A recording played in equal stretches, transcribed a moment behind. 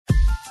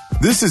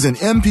This is an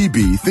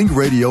MPB Think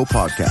Radio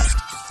podcast.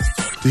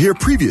 To hear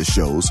previous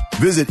shows,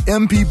 visit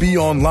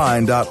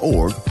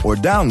mpbonline.org or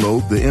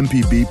download the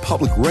MPB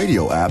Public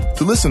Radio app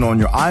to listen on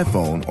your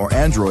iPhone or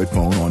Android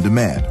phone on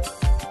demand.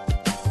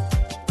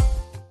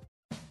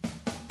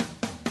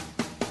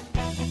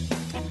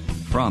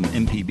 From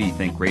MPB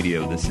Think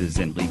Radio, this is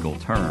In Legal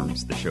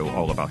Terms, the show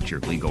all about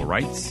your legal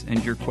rights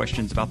and your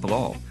questions about the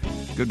law.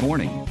 Good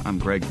morning. I'm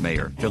Greg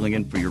Mayer, filling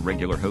in for your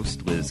regular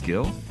host, Liz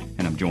Gill,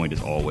 and I'm joined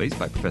as always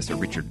by Professor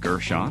Richard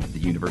Gershon of the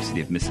University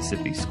of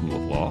Mississippi School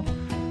of Law.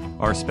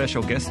 Our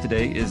special guest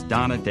today is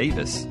Donna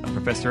Davis, a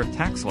professor of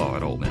tax law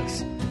at Ole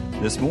Miss.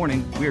 This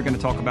morning, we are going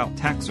to talk about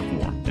tax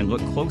reform and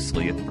look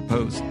closely at the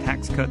proposed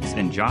Tax Cuts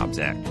and Jobs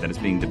Act that is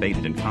being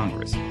debated in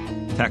Congress.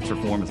 Tax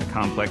reform is a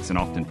complex and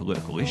often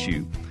political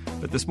issue,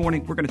 but this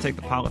morning we're going to take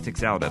the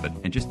politics out of it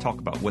and just talk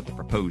about what the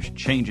proposed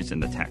changes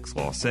in the tax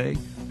law say,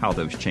 how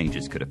those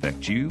changes could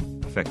affect you,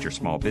 affect your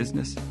small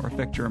business, or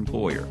affect your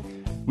employer.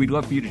 We'd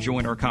love for you to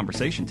join our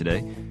conversation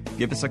today.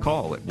 Give us a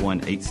call at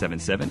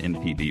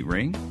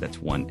 1-877-MPB-RING. That's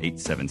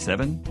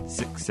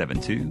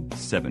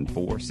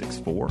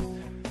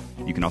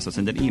 1-877-672-7464. You can also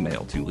send an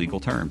email to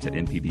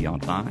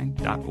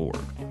legalterms@mpbonline.org.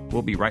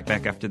 We'll be right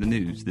back after the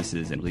news. This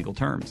is In Legal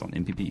Terms on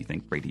MPB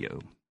Think Radio.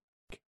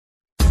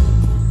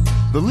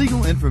 The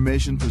legal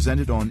information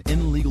presented on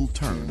In Legal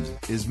Terms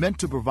is meant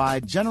to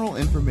provide general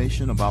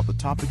information about the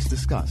topics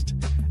discussed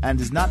and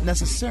is not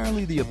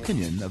necessarily the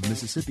opinion of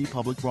Mississippi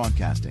Public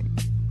Broadcasting.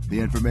 The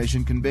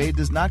information conveyed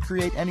does not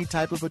create any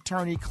type of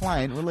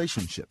attorney-client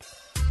relationship.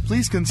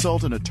 Please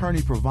consult an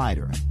attorney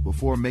provider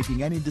before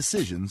making any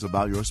decisions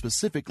about your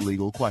specific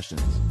legal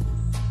questions.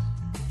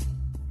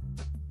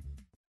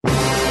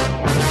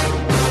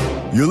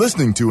 You're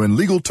listening to In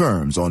Legal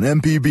Terms on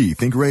MPB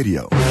Think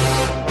Radio.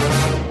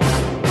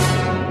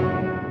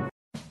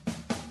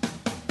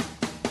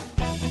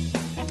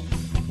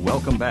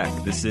 Welcome back.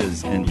 This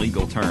is In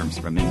Legal Terms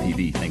from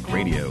MPB Think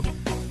Radio.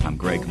 I'm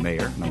Greg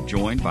Mayer, and I'm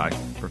joined by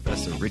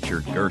Professor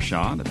Richard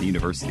Gershon at the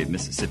University of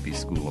Mississippi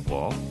School of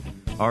Law.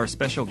 Our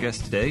special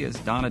guest today is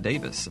Donna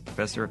Davis, a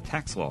professor of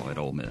tax law at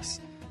Ole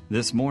Miss.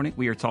 This morning,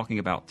 we are talking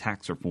about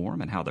tax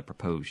reform and how the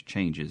proposed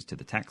changes to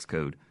the tax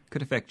code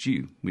could affect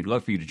you. We'd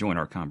love for you to join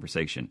our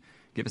conversation.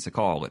 Give us a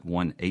call at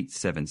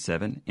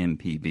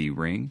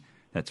 1-877-MPB-RING.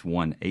 That's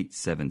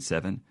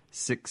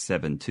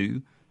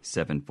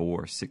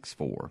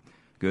 1-877-672-7464.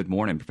 Good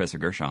morning, Professor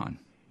Gershon.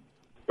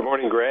 Good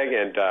morning, Greg,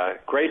 and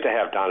great to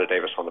have Donna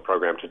Davis on the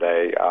program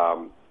today.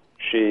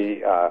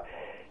 She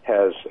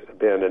has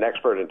been an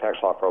expert in tax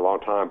law for a long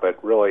time,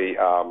 but really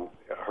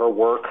her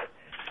work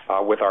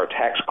with our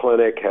tax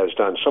clinic has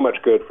done so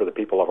much good for the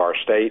people of our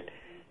state,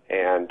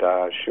 and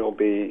she'll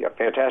be a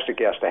fantastic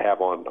guest to have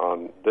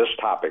on this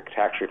topic,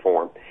 tax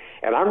reform.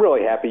 And I'm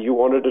really happy you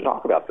wanted to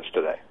talk about this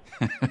today.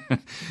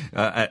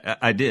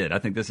 I did. I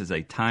think this is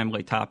a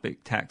timely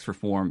topic. Tax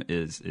reform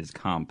is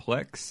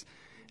complex.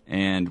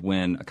 And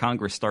when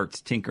Congress starts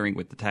tinkering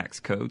with the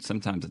tax code,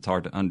 sometimes it's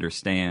hard to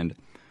understand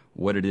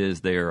what it is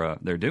they're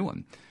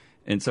doing.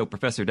 And so,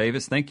 Professor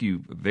Davis, thank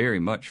you very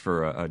much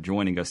for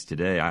joining us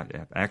today. I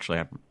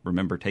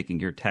remember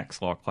taking your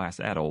tax law class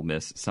at Ole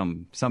Miss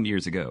some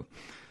years ago.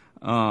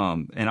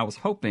 And I was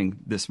hoping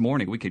this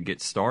morning we could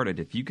get started.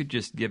 If you could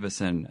just give us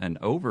an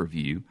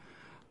overview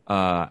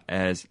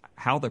as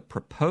how the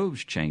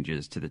proposed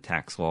changes to the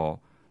tax law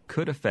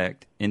could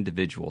affect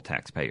individual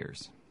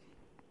taxpayers.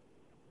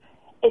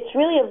 It's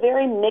really a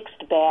very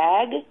mixed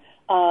bag,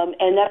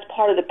 and that's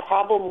part of the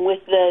problem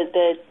with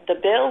the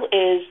bill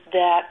is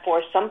that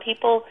for some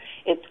people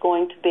it's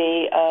going to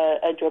be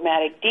a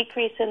dramatic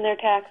decrease in their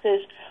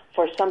taxes.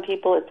 For some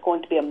people it's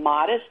going to be a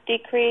modest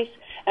decrease.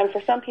 And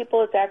for some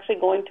people, it's actually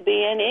going to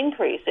be an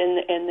increase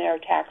in their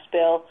tax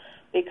bill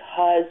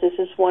because this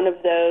is one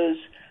of those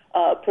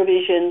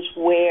provisions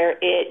where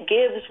it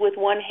gives with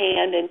one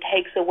hand and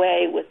takes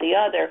away with the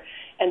other.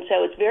 And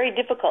so it's very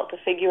difficult to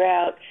figure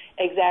out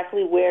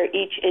exactly where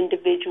each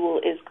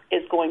individual is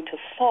going to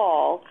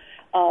fall.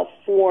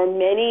 For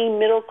many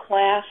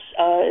middle-class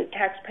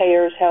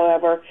taxpayers,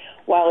 however,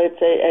 while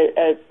it's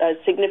a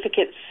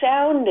significant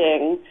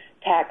sounding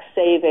tax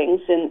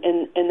savings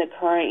in the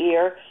current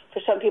year, for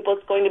some people,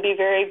 it's going to be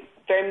very,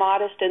 very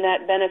modest, and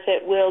that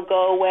benefit will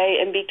go away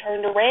and be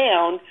turned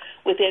around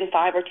within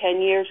 5 or 10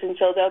 years, and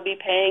so they'll be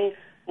paying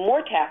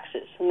more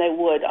taxes than they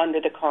would under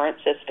the current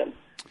system.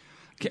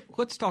 Okay,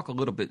 let's talk a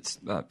little bit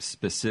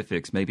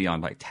specifics, maybe on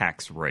like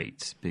tax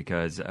rates,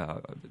 because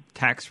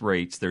tax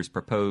rates, there's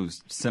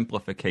proposed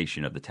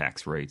simplification of the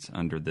tax rates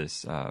under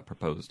this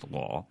proposed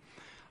law.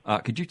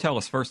 Could you tell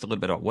us first a little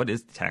bit about what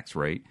is the tax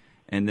rate,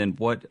 and then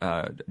what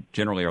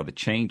generally are the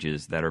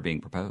changes that are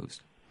being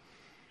proposed?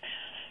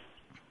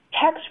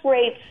 Tax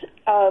rates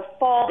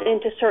fall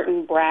into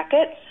certain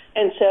brackets,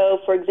 and so,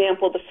 for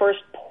example, the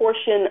first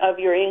portion of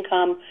your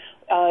income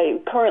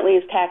currently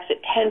is taxed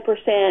at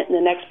 10%, and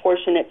the next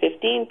portion at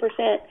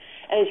 15%.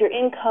 And as your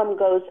income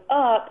goes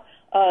up,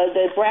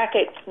 the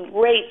bracket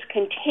rates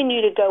continue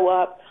to go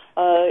up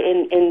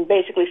in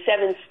basically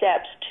 7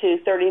 steps to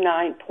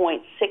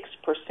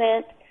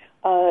 39.6%.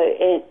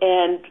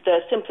 and the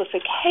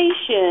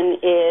simplification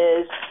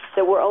is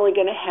that we're only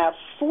going to have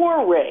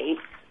 4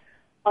 rates.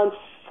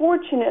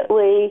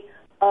 Unfortunately,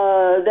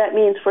 that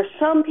means for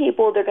some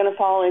people they're going to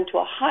fall into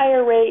a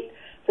higher rate.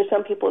 For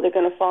some people they're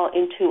going to fall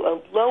into a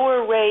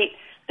lower rate.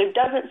 There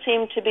doesn't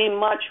seem to be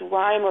much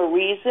rhyme or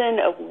reason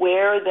of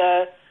where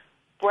the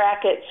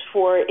brackets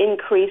for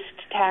increased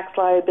tax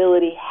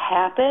liability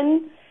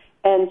happen.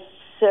 And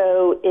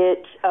so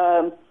it,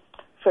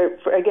 for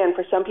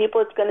some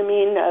people it's going to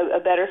mean a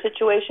better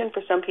situation.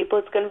 For some people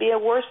it's going to be a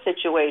worse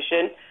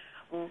situation.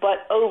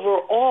 But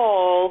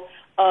overall,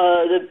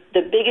 the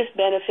biggest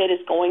benefit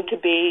is going to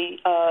be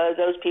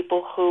those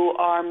people who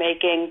are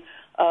making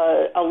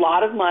a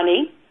lot of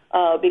money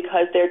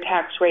because their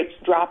tax rates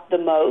drop the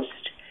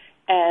most,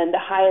 and the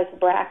highest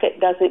bracket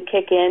doesn't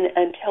kick in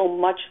until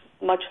much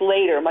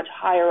later, much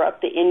higher up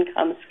the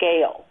income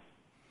scale.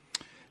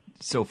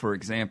 So, for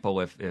example,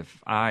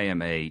 if I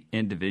am a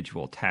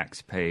individual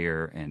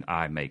taxpayer and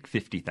I make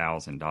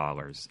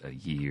 $50,000 a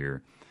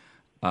year,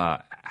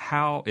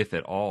 how, if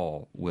at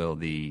all, will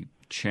the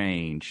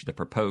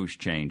proposed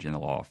change in the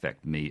law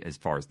affect me as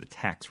far as the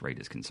tax rate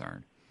is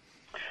concerned?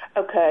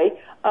 Okay.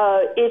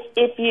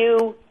 If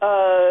you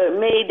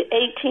made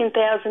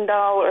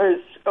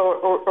 $18,000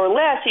 or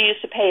less, you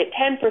used to pay at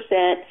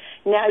 10%.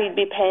 Now you'd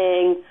be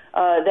paying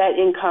that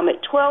income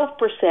at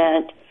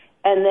 12%.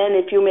 And then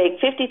if you make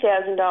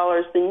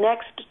 $50,000, the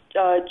next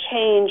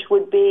change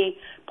would be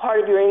part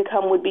of your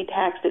income would be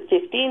taxed at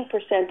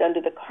 15%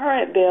 under the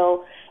current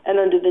bill, and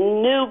under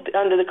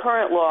the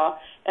current law,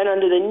 and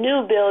under the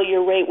new bill,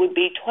 your rate would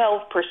be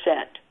 12%,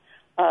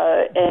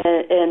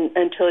 and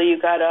until you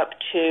got up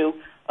to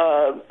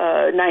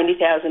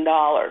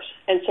 $90,000.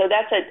 And so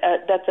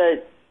that's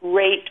a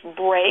rate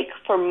break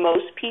for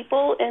most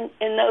people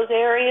in those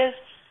areas.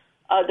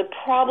 The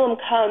problem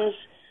comes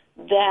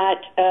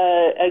that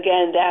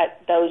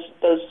those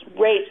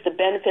rates, the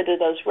benefit of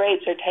those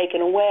rates, are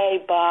taken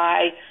away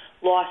by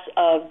loss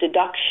of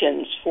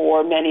deductions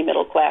for many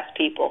middle-class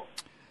people.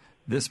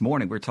 This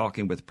morning, we're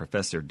talking with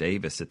Professor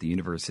Davis at the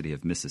University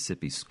of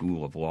Mississippi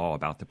School of Law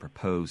about the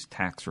proposed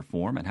tax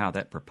reform and how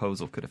that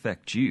proposal could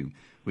affect you.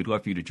 We'd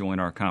love for you to join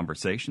our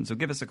conversation, so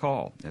give us a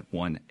call at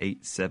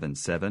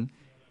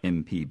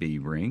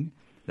 1-877-MPB-RING.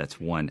 That's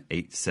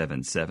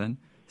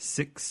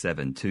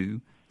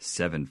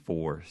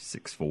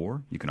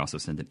 1-877-672-7464. You can also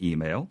send an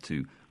email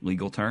to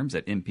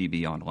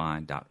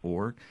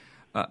legalterms@mpbonline.org.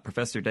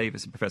 Professor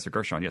Davis and Professor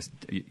Gershon, yes,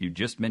 you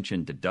just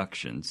mentioned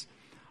deductions.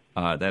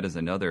 That is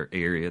another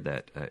area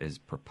that is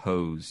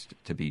proposed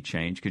to be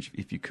changed.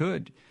 If you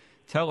could,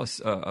 tell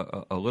us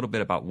a little bit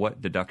about what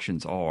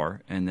deductions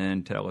are, and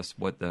then tell us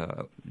what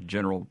the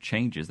general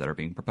changes that are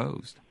being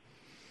proposed.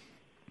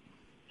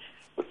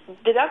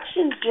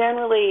 Deductions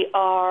generally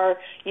are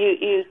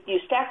you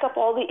stack up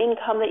all the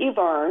income that you've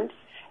earned,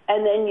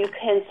 and then you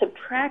can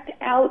subtract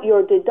out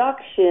your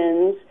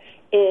deductions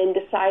in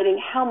deciding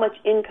how much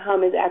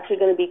income is actually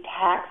going to be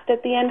taxed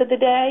at the end of the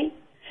day.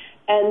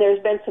 And there's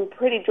been some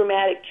pretty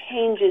dramatic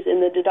changes in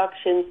the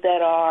deductions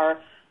that are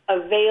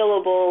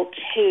available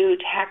to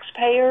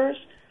taxpayers.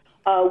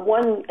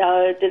 One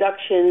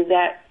deduction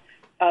that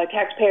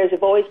taxpayers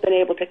have always been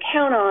able to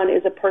count on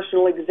is a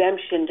personal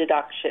exemption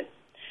deduction.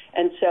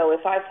 And so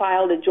if I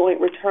filed a joint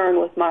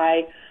return with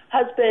my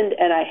husband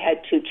and I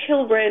had 2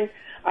 children,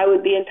 I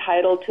would be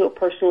entitled to a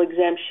personal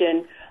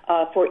exemption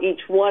for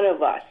each one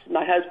of us,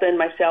 my husband,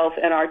 myself,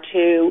 and our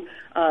 2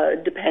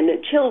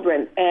 dependent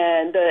children.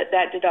 And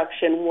that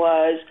deduction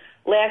was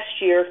last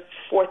year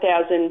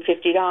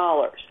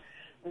 $4,050.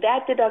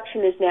 That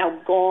deduction is now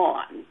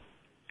gone.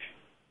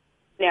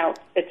 Now,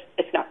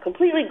 it's not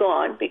completely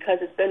gone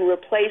because it's been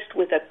replaced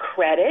with a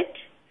credit,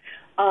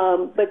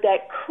 but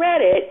that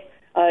credit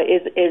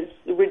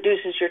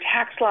reduces your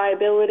tax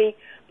liability,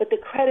 but the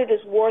credit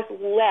is worth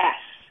less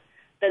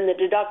than the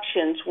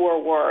deductions were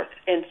worth,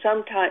 and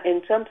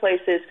in some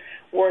places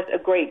worth a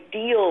great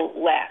deal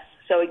less.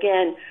 So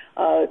again,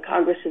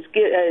 Congress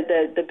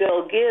the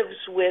bill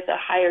gives with a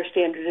higher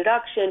standard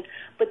deduction,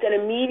 but then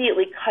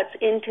immediately cuts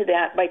into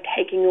that by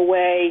taking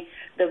away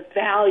the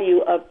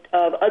value of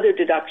other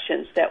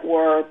deductions that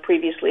were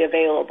previously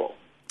available.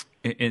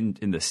 In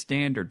the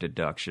standard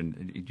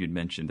deduction, you'd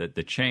mentioned that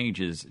the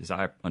changes, as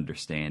I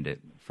understand it,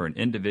 for an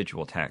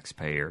individual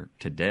taxpayer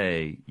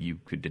today, you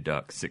could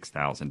deduct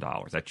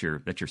 $6,000. That's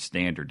your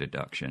standard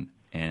deduction,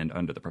 and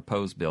under the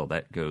proposed bill,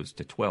 that goes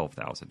to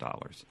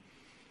 $12,000.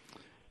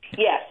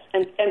 Yes,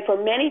 and for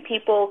many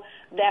people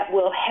that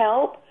will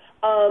help.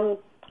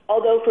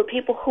 Although for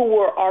people who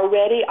were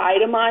already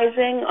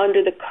itemizing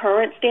under the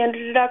current standard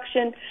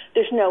deduction,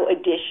 there's no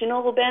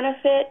additional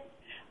benefit,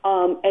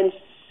 and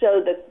so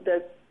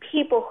the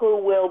people who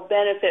will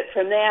benefit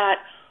from that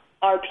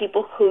are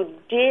people who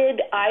did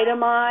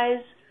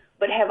itemize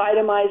but have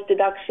itemized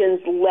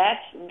deductions less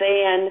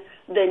than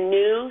the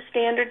new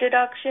standard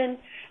deduction.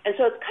 And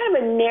so it's kind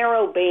of a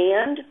narrow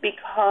band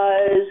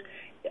because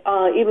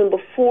even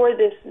before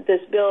this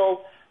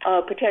bill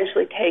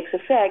potentially takes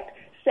effect,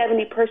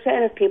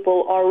 70% of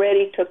people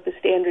already took the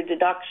standard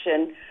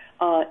deduction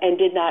and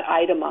did not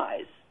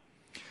itemize.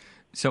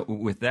 So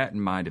with that in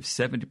mind, if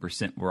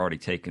 70% were already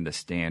taking the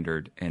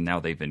standard and now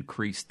they've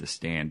increased the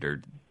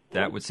standard,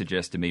 that would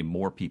suggest to me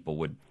more people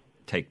would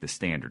take the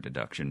standard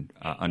deduction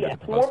under the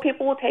proposal. More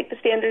people will take the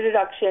standard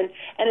deduction,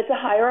 and it's a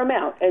higher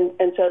amount,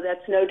 and so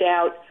that's no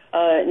doubt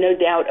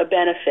a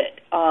benefit.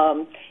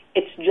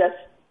 It's just,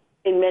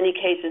 in many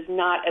cases,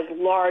 not as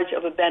large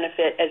of a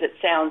benefit as it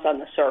sounds on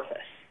the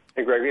surface.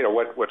 And Greg,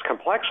 what's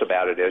complex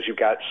about it is you've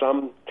got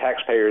some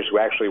taxpayers who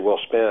actually will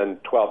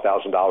spend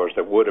 $12,000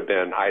 that would have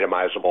been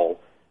itemizable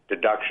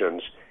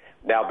deductions.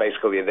 Now,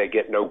 basically, they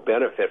get no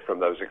benefit from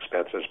those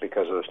expenses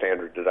because of the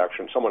standard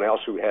deduction. Someone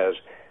else who has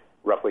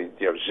roughly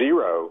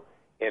zero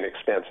in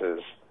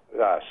expenses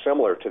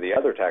similar to the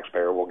other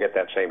taxpayer will get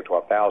that same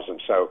 $12,000.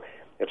 So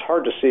it's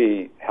hard to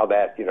see how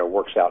that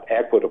works out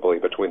equitably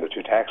between the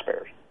two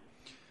taxpayers.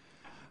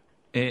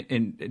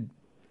 And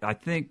I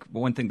think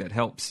one thing that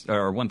helps,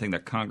 or one thing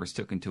that Congress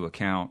took into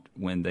account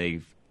when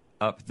they've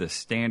upped the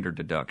standard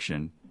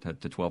deduction to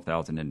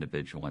 $12,000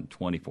 individual and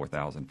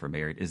 $24,000 for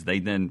married, is they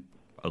then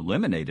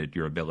eliminated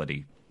your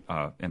ability,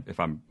 if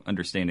I'm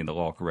understanding the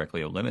law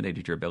correctly,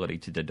 eliminated your ability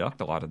to deduct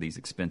a lot of these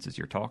expenses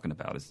you're talking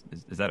about. Is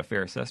that a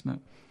fair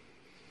assessment?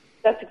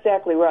 That's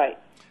exactly right.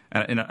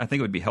 And I think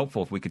it would be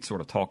helpful if we could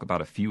sort of talk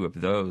about a few of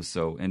those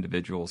so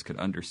individuals could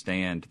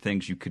understand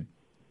things you could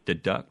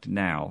deduct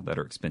now that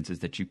are expenses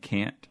that you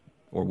can't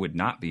or would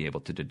not be able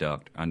to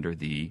deduct under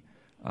the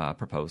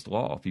proposed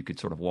law. If you could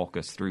sort of walk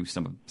us through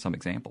some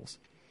examples.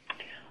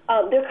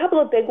 There are a couple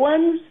of big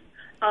ones,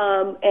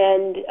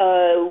 and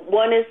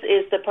one is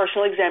the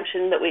personal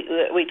exemption that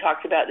we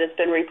talked about that's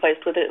been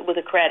replaced with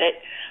a credit.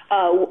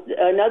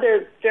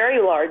 Another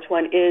very large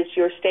one is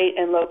your state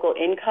and local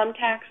income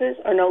taxes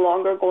are no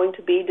longer going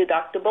to be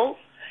deductible,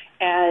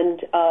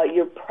 and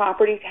your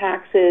property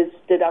taxes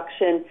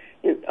deduction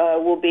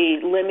will be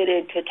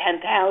limited to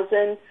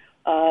 $10,000.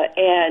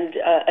 And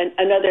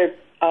another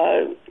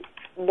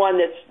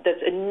one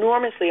that's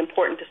enormously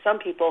important to some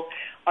people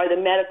are the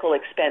medical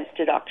expense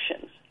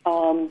deductions,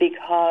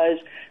 because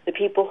the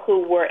people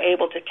who were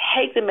able to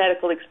take the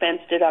medical expense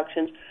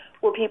deductions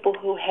were people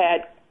who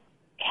had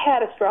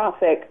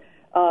catastrophic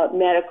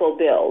medical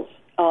bills,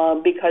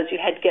 because you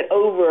had to get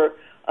over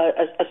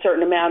a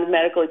certain amount of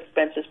medical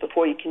expenses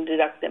before you can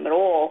deduct them at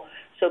all.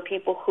 So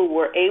people who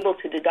were able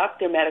to deduct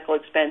their medical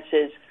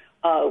expenses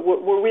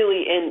were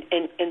really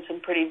in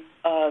some pretty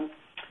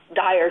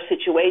dire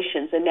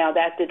situations, and now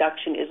that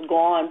deduction is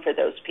gone for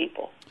those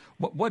people.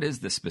 What is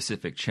the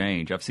specific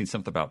change? I've seen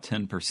something about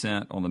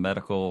 10% on the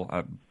medical.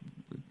 Are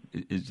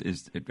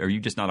you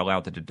just not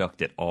allowed to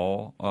deduct it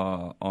all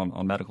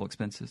on medical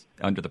expenses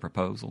under the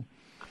proposal?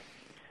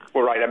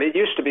 Well, right. I mean, it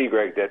used to be,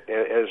 Greg, that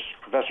as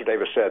Professor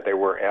Davis said, they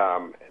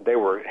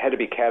had to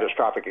be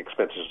catastrophic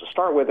expenses to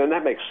start with, and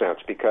that makes sense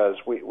because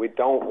we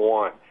don't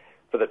want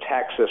for the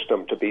tax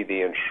system to be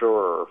the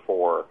insurer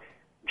for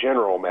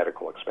general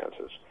medical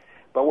expenses.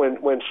 But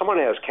when someone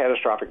has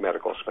catastrophic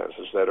medical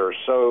expenses that are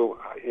so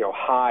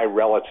high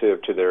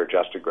relative to their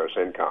adjusted gross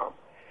income,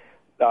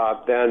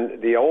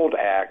 then the old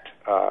act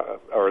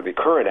or the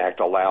current act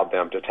allowed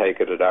them to take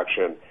a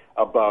deduction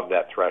above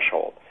that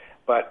threshold.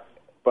 But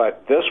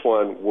this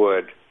one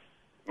would,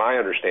 my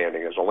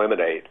understanding is,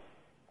 eliminate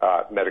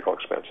medical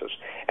expenses.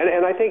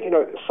 And I think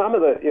some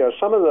of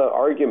the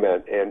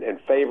argument in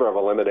favor of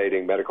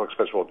eliminating medical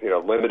expenses,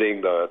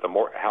 limiting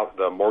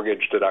the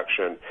mortgage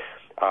deduction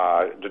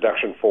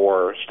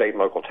for state and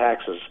local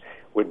taxes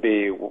would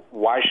be,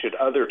 why should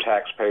other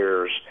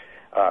taxpayers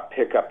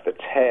pick up the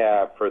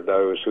tab for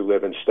those who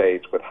live in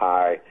states with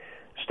high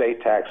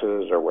state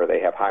taxes or where they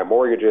have high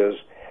mortgages?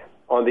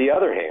 On the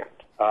other hand,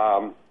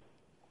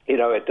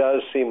 it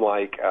does seem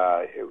like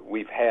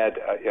we've had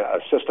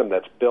a system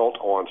that's built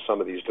on some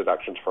of these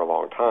deductions for a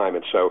long time,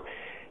 and so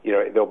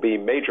there'll be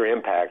major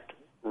impact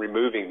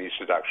removing these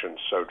deductions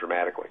so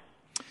dramatically.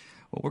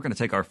 Well, we're going to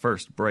take our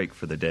first break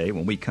for the day.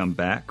 When we come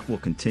back, we'll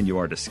continue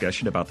our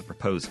discussion about the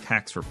proposed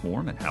tax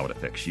reform and how it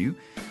affects you.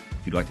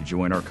 If you'd like to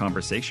join our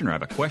conversation or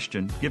have a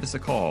question, give us a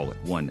call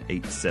at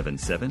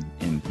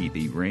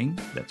 1-877-MPB-RING.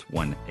 That's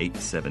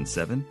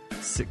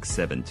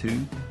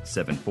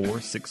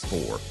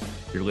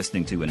 1-877-672-7464. You're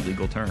listening to In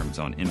Legal Terms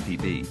on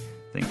MPB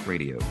Think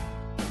Radio.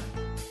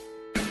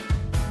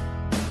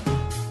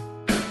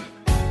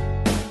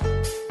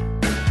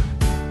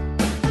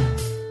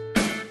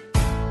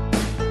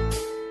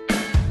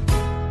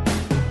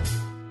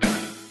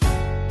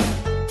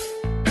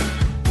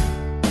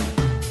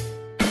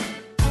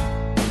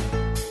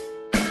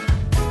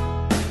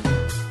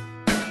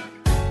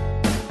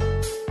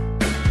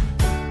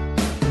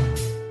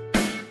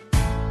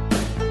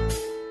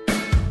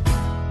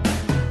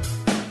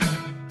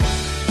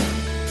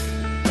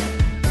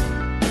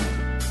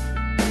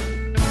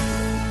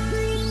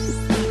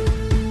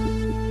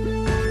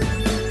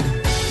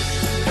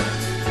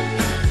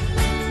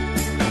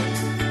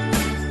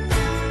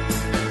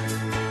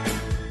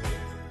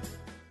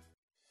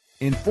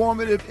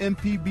 Informative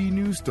MPB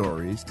news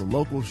stories, the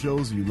local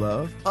shows you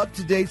love,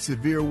 up-to-date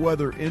severe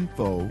weather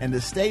info, and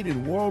the state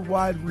and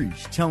worldwide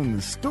reach telling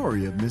the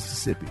story of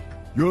Mississippi.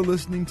 You're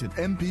listening to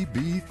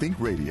MPB Think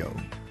Radio.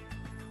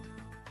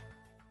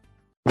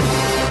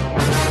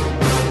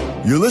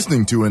 You're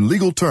listening to In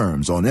Legal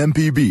Terms on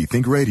MPB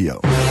Think Radio.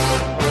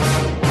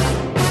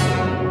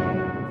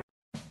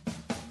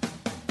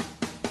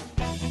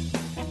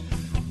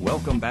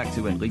 Welcome back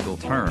to In Legal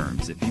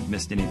Terms. If you've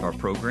missed any of our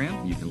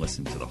program, you can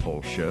listen to the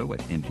whole show at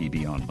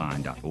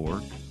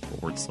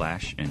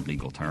mpbonline.org/In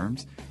Legal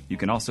Terms. You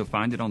can also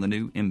find it on the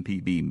new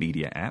MPB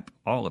Media app.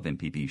 All of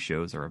MPB's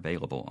shows are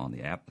available on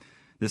the app.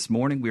 This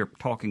morning, we are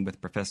talking with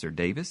Professor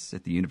Davis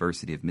at the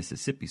University of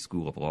Mississippi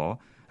School of Law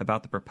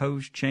about the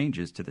proposed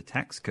changes to the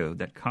tax code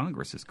that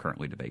Congress is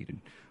currently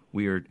debating.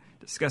 We are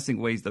discussing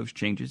ways those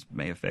changes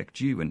may affect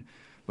you. And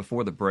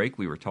before the break,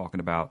 we were talking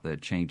about the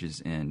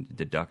changes in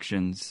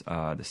deductions,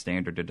 the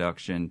standard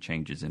deduction,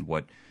 changes in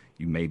what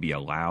you may be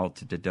allowed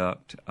to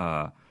deduct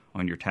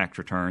on your tax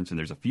returns. And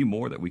there's a few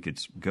more that we could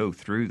go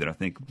through that I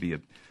think would be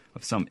of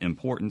some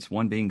importance,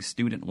 one being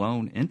student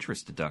loan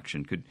interest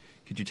deduction. Could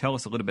you tell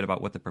us a little bit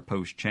about what the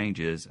proposed change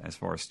is as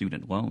far as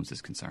student loans is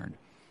concerned?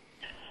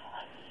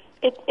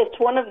 It's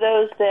one of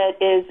those that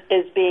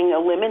is being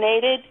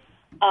eliminated,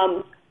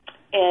 and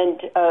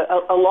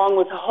along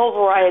with a whole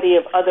variety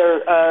of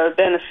other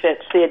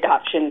benefits, the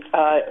adoption,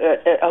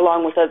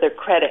 along with other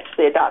credits.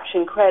 The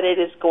adoption credit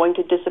is going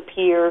to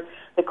disappear.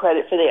 The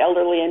credit for the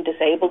elderly and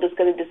disabled is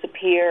going to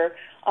disappear.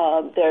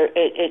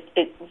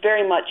 It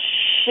very much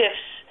shifts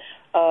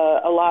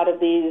a lot of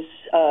these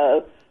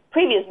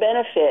previous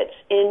benefits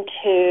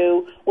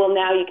into, well,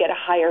 now you get a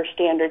higher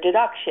standard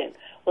deduction.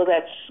 Well,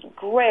 that's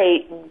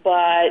great,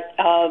 but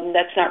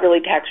that's not really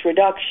tax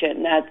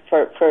reduction. That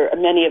for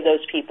many of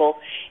those people,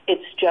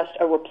 it's just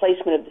a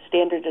replacement of the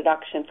standard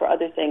deduction for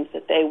other things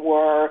that they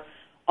were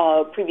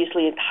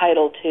previously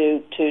entitled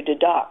to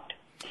deduct.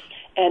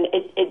 And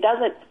it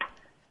doesn't,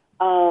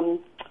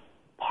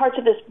 parts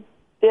of this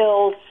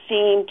bill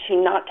seem to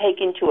not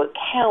take into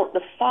account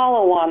the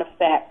follow-on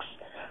effects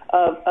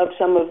of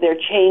some of their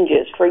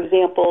changes. For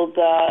example,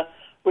 the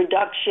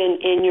reduction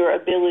in your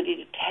ability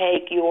to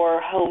take your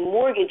home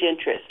mortgage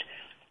interest.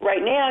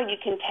 Right now, you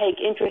can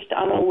take interest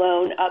on a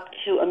loan up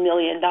to $1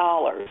 million.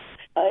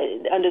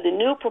 Under the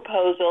new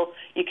proposal,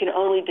 you can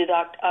only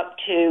deduct up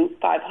to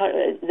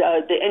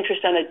the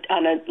interest on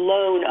a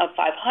loan of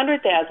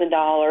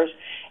 $500,000,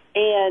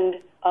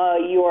 and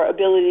your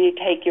ability to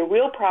take your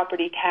real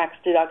property tax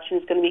deduction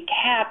is going to be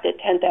capped at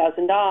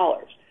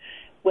 $10,000.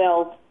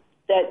 Well,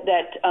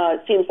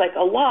 that seems like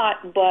a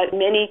lot, but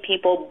many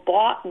people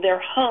bought their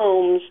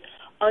homes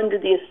under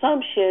the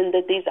assumption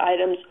that these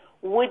items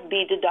would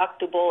be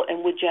deductible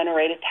and would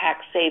generate a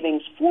tax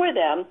savings for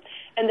them,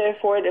 and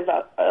therefore it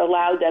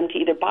allowed them to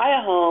either buy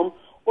a home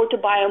or to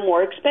buy a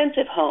more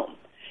expensive home.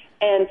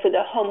 And for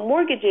the home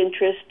mortgage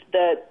interest,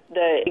 the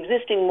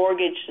existing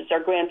mortgages are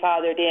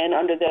grandfathered in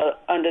under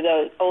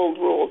the old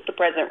rules, the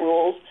present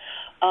rules,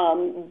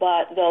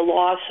 but the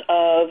loss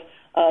of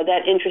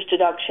that interest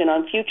deduction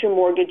on future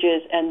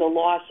mortgages and the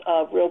loss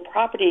of real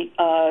property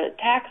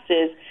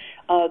taxes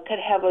could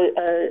have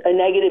a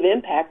negative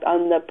impact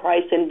on the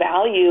price and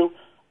value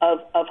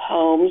of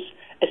homes,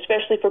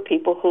 especially for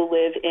people who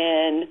live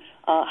in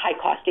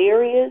high-cost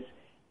areas.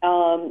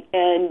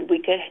 And we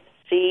could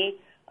see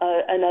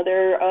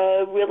another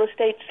real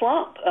estate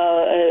slump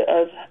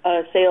of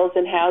sales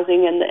and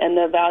housing and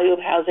the value of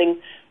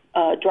housing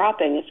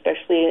dropping,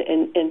 especially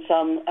in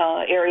some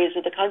areas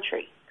of the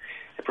country.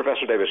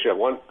 Professor Davis,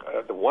 one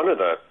of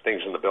the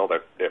things in the bill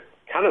that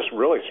kind of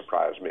really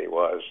surprised me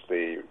was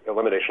the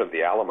elimination of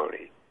the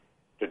alimony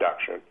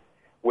deduction,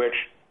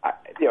 which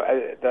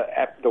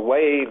the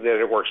way that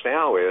it works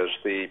now is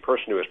the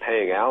person who is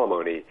paying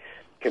alimony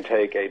can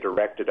take a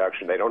direct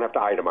deduction. They don't have to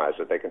itemize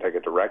it. They can take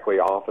it directly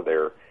off of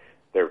their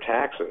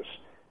taxes,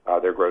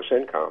 their gross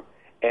income.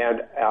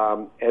 And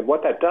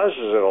what that does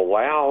is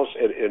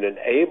it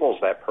enables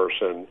that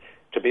person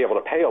to be able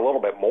to pay a little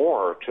bit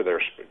more to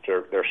their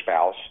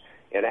spouse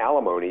in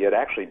alimony. It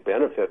actually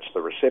benefits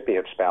the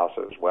recipient spouse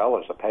as well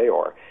as the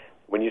payor.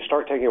 When you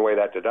start taking away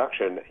that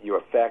deduction, you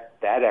affect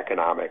that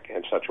economic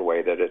in such a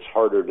way that it's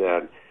harder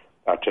then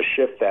to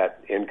shift that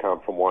income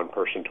from one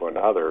person to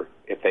another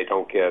if they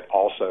don't get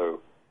also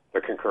the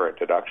concurrent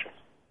deduction.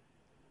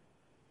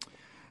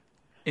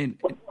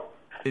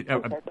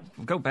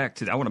 Go back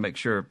to, I want to make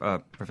sure,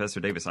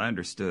 Professor Davis, I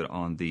understood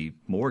on the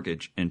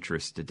mortgage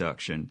interest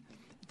deduction.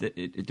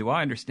 Do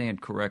I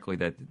understand correctly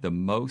that the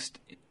most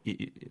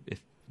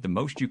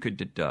you could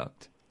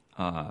deduct,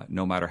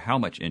 no matter how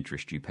much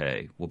interest you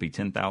pay, will be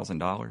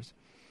 $10,000?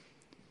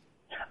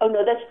 Oh,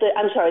 no, that's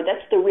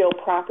the real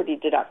property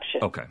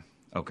deduction. Okay.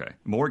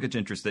 Mortgage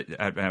interest,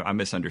 I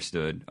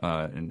misunderstood.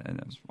 No,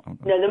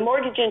 the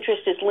mortgage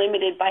interest is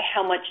limited by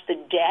how much the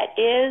debt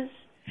is.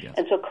 Yes.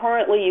 And so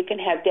currently you can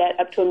have debt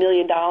up to $1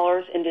 million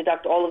and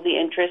deduct all of the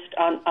interest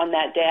on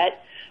that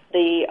debt.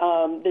 The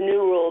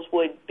new rules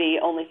would be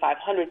only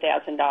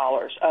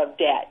 $500,000 of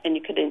debt, and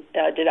you could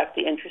deduct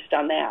the interest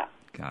on that.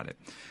 Got it.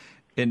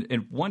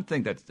 And one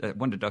thing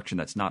one deduction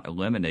that's not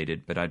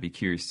eliminated, but I'd be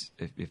curious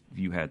if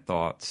you had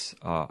thoughts,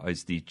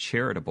 is the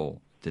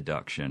charitable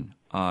deduction.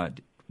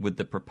 Would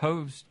the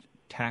proposed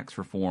tax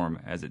reform,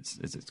 as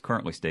it's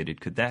currently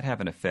stated, could that have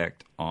an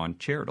effect on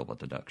charitable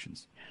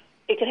deductions?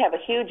 It could have a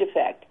huge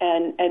effect,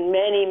 and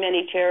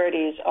many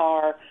charities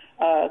are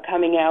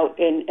coming out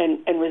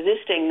and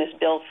resisting this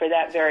bill for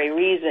that very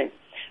reason,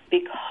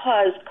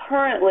 because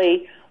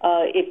currently,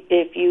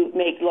 if you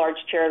make large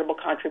charitable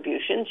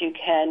contributions, you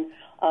can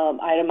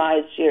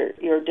itemize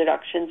your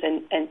deductions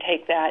and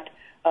take that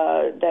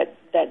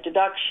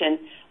deduction.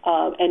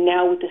 And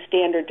now with the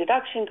standard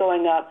deduction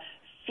going up,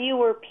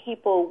 fewer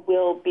people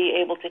will be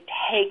able to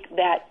take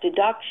that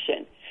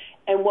deduction.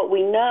 And what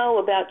we know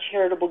about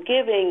charitable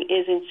giving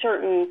is in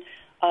certain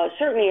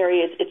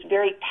areas, it's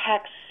very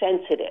tax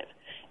sensitive.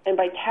 And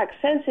by tax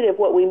sensitive,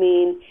 what we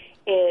mean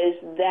is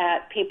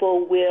that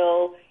people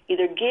will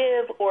either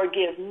give or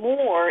give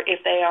more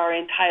if they are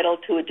entitled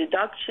to a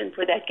deduction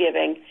for that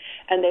giving,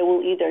 and they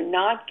will either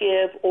not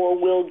give or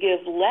will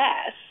give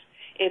less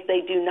if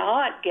they do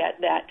not get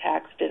that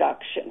tax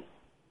deduction.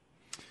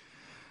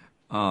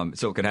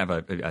 So it could have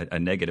a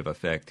negative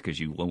effect because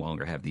you no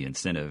longer have the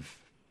incentive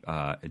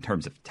in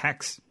terms of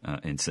tax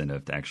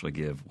incentive to actually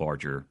give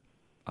larger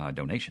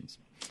donations.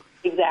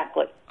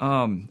 Exactly.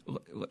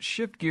 Let's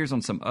shift gears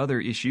on some other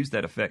issues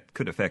that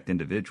could affect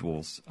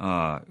individuals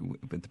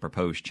with the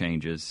proposed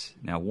changes.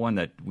 Now, one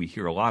that we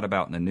hear a lot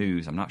about in the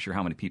news, I'm not sure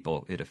how many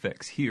people it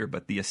affects here,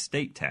 but the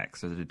estate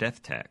tax or the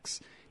death tax.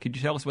 Could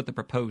you tell us what the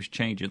proposed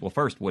change is? Well,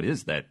 first, what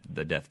is that,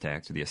 the death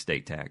tax or the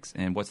estate tax,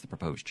 and what's the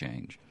proposed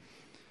change?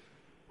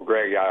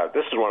 Greg,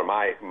 this is one of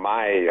my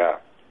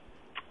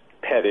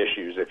pet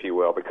issues, if you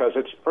will, because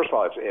it's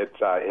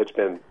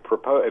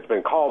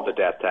been called the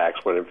death tax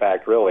when in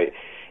fact really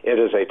it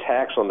is a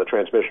tax on the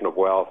transmission of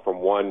wealth from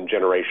one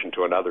generation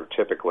to another.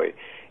 Typically,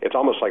 it's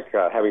almost like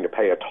having to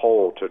pay a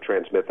toll to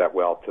transmit that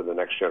wealth to the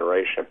next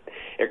generation.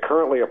 It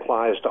currently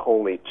applies to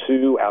only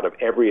 2 out of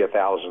every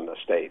 1,000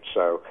 estates,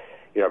 so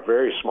a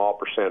very small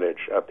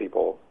percentage of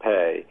people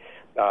pay.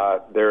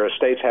 Their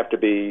estates have to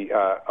be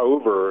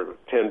over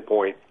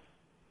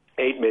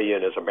 $10.8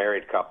 million as a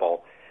married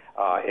couple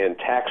in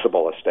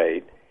taxable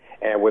estate,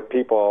 and with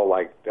people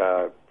like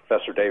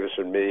Professor Davis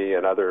and me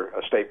and other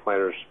estate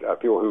planners,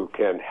 people who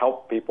can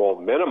help people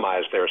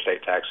minimize their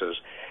estate taxes,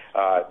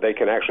 they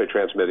can actually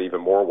transmit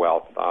even more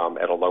wealth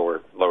at a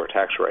lower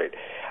tax rate.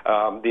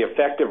 The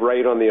effective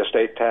rate on the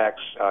estate tax,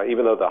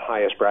 even though the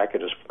highest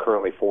bracket is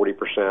currently 40%,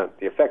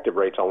 the effective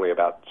rate's only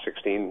about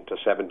 16 to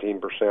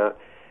 17%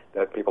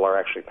 that people are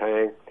actually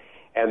paying.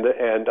 And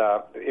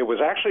it was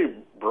actually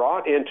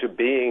brought into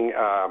being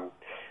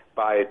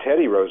by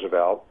Teddy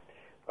Roosevelt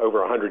a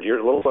little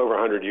over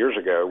 100 years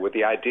ago, with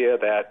the idea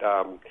that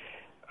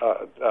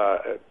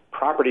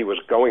property was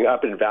going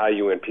up in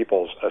value in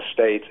people's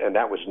estates, and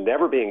that was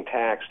never being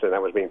taxed, and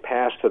that was being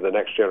passed to the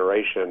next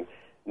generation,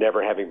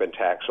 never having been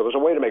taxed. So it was a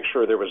way to make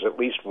sure there was at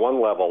least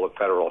one level of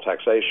federal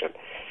taxation.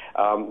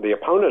 The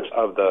opponents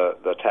of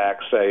the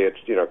tax say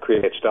it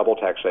creates double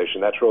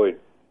taxation. That's really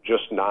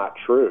just not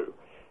true.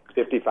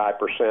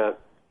 55%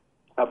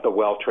 of the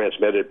wealth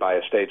transmitted by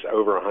estates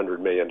over $100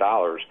 million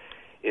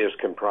is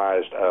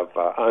comprised of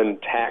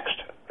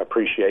untaxed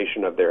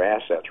appreciation of their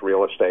assets,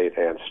 real estate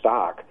and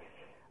stock.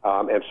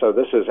 And so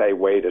this is a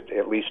way to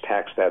at least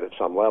tax that at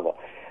some level.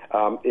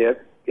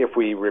 If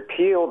we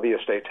repeal the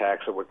estate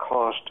tax, it would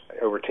cost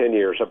over 10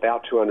 years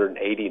about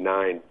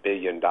 $289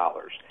 billion.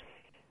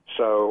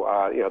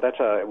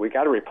 So, we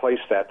got to replace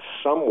that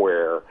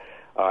somewhere.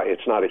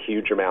 It's not a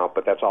huge amount,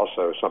 but that's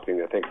also something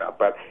to think about.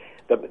 But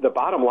the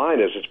bottom line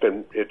is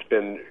it's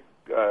been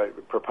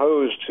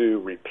proposed to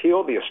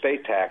repeal the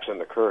estate tax in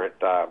the current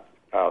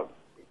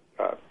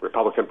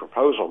Republican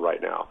proposal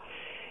right now,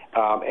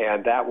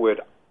 and that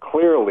would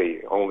clearly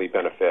only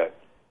benefit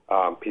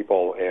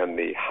people in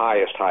the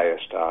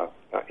highest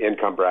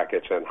income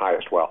brackets and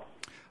highest wealth.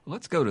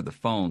 Let's go to the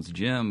phones.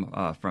 Jim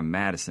from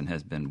Madison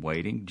has been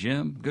waiting.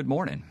 Jim, good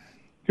morning.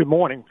 Good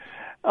morning.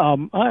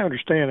 I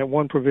understand that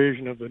one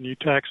provision of the new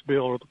tax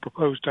bill or the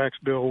proposed tax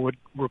bill would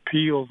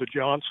repeal the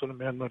Johnson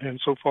Amendment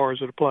insofar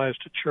as it applies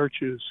to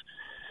churches,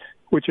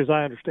 which, as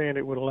I understand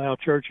it, would allow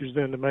churches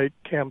then to make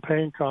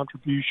campaign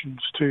contributions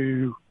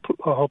to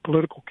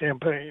political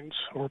campaigns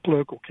or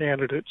political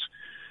candidates.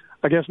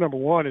 I guess, number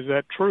one, is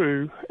that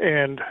true?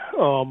 And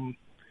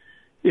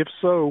if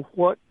so,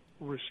 what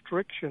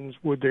restrictions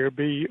would there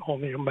be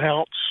on the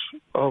amounts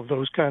of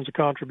those kinds of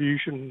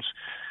contributions,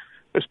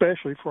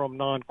 especially from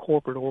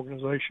non-corporate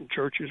organization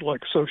churches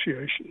like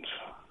associations?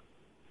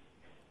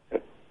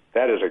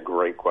 That is a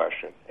great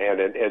question, and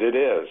it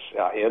is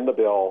in the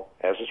bill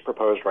as it's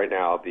proposed right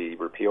now, the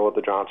repeal of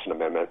the Johnson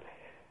Amendment,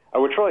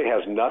 which really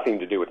has nothing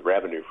to do with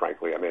revenue,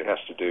 frankly. I mean, it has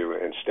to do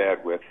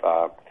instead with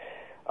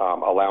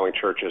allowing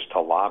churches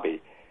to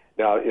lobby.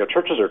 Now,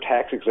 churches are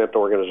tax-exempt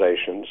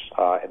organizations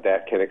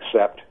that can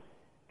accept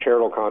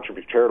charitable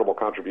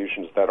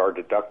contributions that are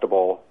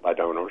deductible by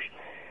donors.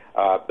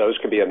 Those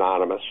can be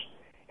anonymous.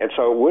 And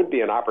so it would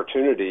be an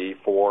opportunity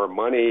for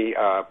money,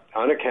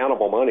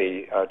 unaccountable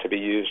money, to be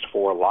used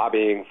for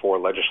lobbying for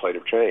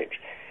legislative change.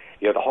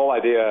 The whole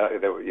idea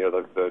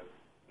that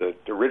the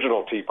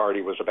original Tea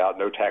Party was about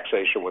no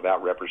taxation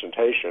without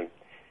representation.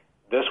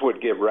 this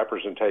would give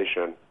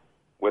representation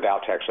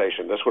without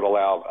taxation. This would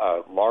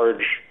allow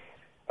large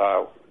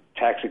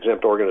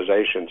tax-exempt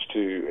organizations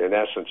to, in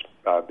essence,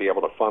 be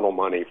able to funnel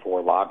money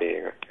for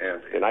lobbying.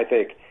 And I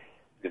think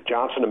the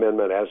Johnson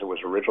Amendment, as it was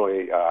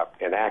originally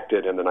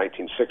enacted in the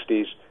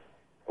 1960s,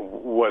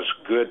 was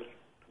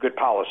good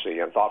policy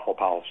and thoughtful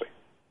policy.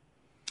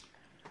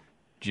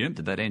 Jim,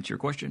 did that answer your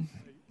question?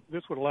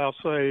 This would allow,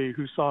 say,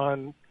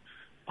 Hassan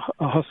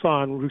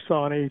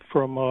Rouhani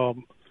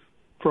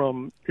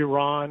from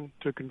Iran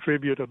to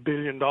contribute $1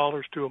 billion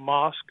to a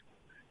mosque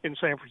in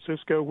San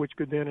Francisco, which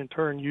could then in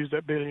turn use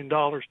that $1 billion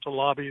to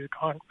lobby the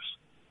Congress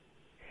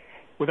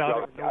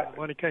without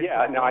money came.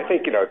 Yeah, no, I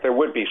think there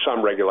would be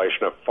some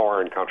regulation of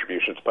foreign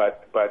contributions,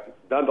 but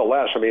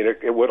nonetheless, I mean,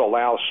 it would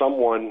allow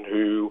someone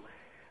who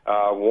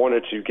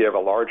wanted to give a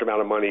large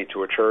amount of money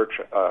to a church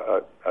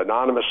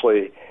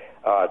anonymously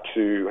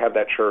to have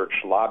that church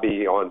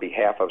lobby on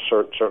behalf of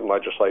certain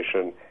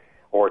legislation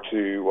or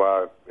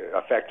to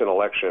affect an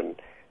election.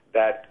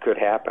 That could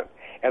happen.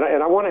 And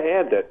I want to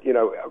add that,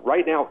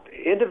 right now,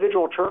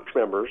 individual church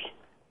members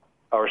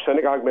or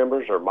synagogue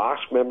members or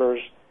mosque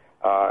members,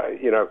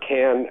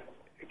 can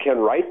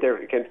write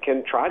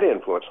can try to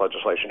influence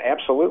legislation.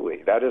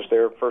 Absolutely. That is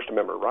their First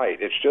Amendment right.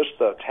 It's just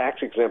the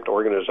tax-exempt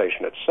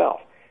organization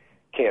itself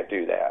can't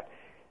do that.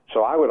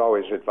 So I would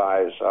always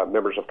advise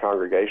members of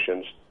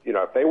congregations,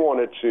 if they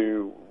wanted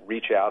to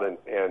reach out and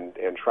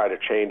try to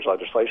change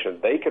legislation,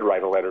 they could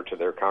write a letter to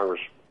their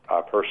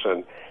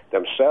congressperson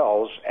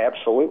themselves,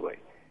 absolutely.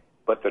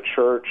 But the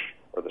church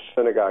or the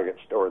synagogue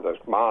or the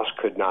mosque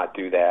could not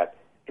do that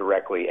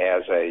directly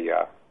as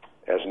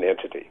an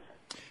entity.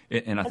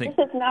 And I think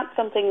this is not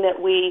something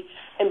that we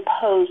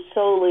impose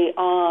solely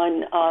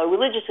on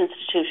religious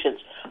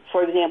institutions.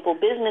 For example,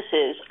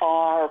 businesses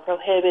are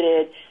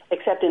prohibited,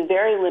 except in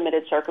very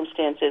limited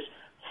circumstances,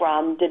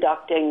 from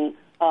deducting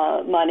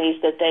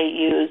monies that they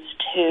use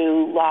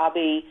to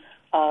lobby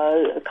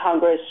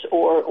Congress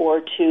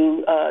or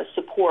to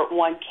support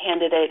one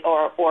candidate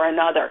or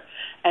another.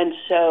 And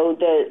so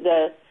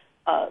the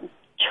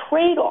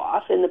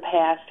trade-off in the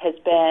past has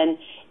been,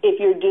 if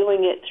you're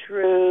doing it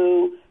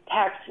through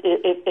tax,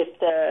 if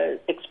the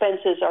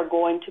expenses are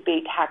going to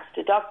be tax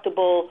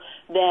deductible,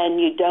 then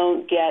you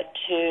don't get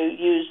to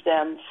use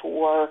them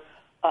for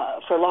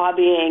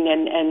lobbying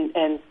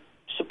and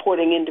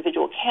supporting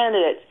individual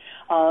candidates.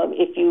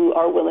 If you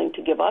are willing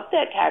to give up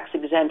that tax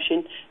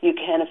exemption, you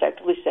can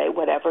effectively say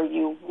whatever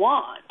you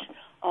want.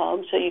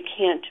 So you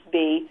can't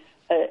be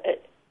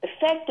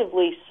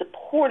effectively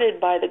supported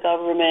by the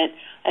government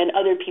and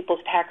other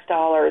people's tax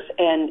dollars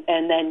and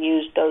then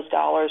use those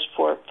dollars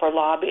for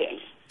lobbying.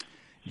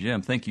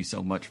 Jim, thank you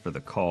so much for the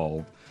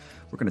call.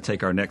 We're going to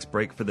take our next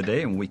break for the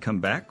day, and when we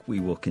come back, we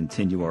will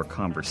continue our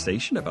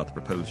conversation about the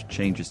proposed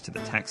changes to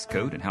the tax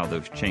code and how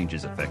those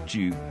changes affect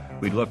you.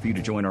 We'd love for you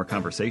to join our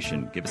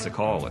conversation. Give us a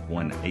call at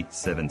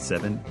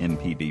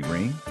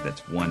 1-877-MPB-RING. That's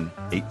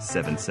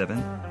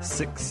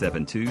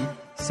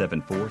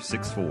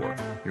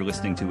 1-877-672-7464. You're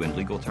listening to In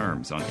Legal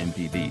Terms on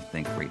MPB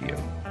Think Radio.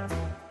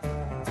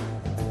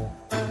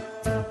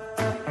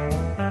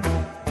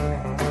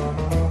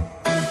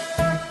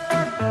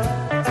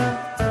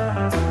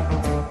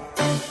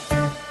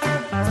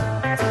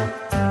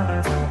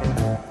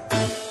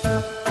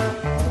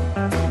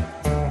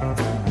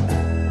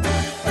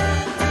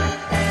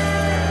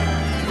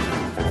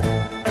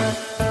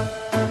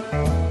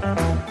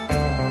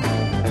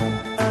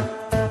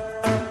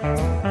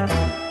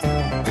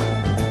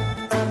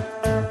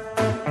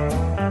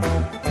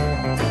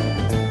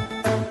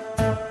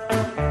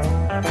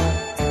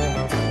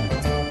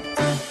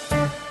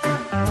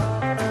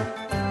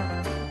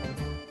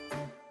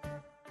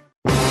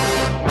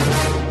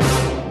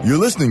 You're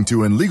listening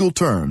to In Legal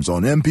Terms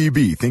on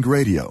MPB Think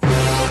Radio.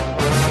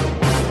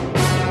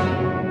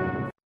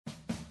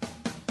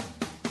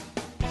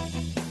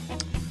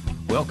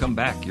 Welcome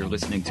back. You're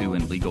listening to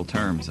In Legal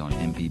Terms on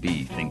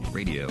MPB Think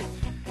Radio.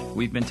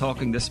 We've been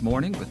talking this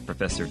morning with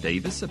Professor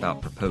Davis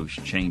about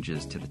proposed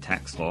changes to the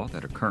tax law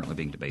that are currently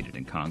being debated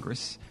in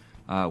Congress.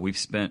 We've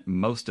spent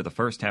most of the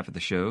first half of the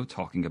show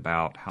talking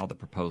about how the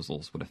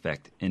proposals would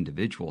affect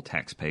individual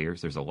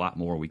taxpayers. There's a lot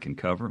more we can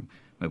cover.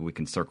 Maybe we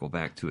can circle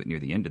back to it near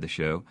the end of the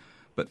show.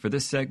 But for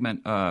this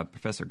segment,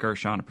 Professor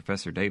Gershon and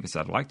Professor Davis,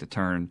 I'd like to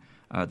turn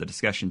the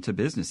discussion to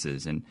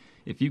businesses. And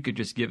if you could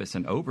just give us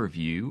an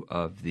overview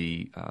of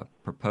the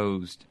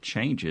proposed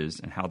changes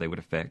and how they would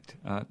affect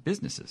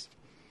businesses.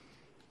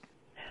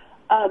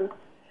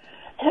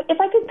 If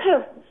I could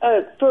kind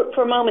of,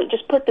 for a moment,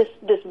 just put this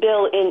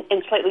bill in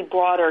slightly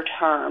broader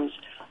terms.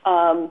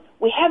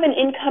 We have an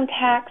income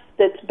tax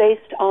that's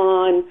based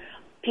on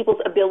people's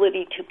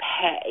ability to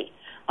pay.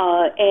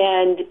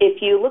 And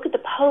if you look at the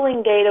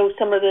polling data,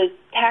 some of the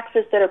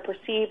taxes that are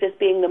perceived as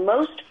being the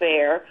most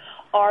fair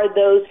are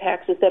those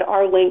taxes that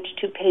are linked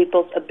to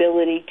people's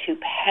ability to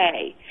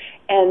pay.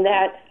 And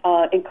that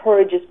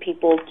encourages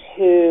people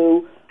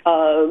to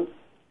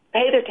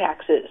pay their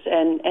taxes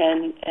and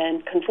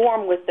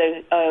conform with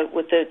the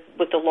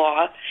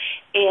law.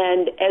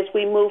 And as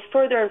we move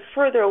further and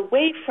further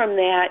away from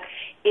that,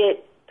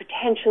 it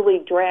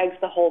potentially drags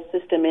the whole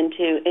system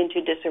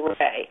into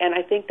disarray. And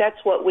I think that's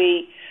what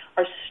we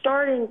are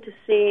starting to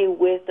see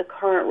with the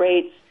current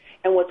rates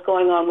and what's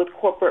going on with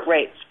corporate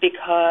rates,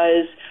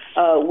 because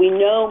we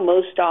know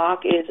most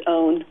stock is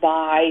owned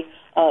by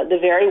the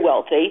very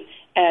wealthy,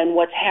 and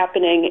what's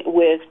happening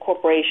with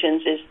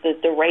corporations is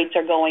that the rates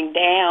are going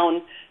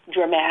down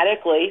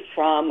dramatically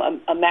from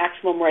a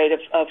maximum rate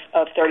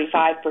of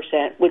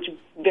 35%, which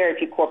very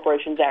few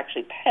corporations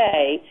actually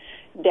pay,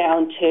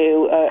 down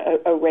to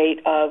a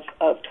rate of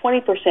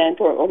 20%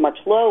 or much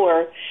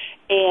lower,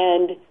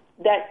 and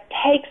that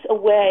takes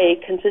away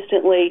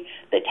consistently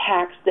the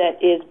tax that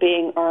is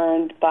being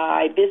earned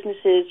by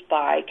businesses,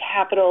 by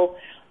capital,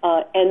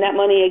 and that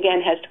money,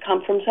 again, has to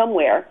come from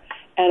somewhere,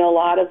 and a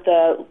lot of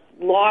the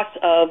loss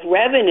of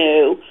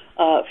revenue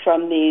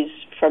from these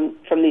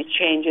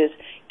changes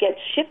gets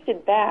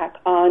shifted back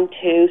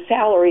onto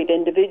salaried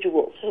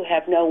individuals who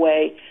have no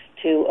way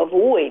to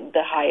avoid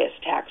the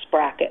highest tax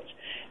brackets.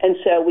 And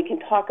so we can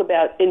talk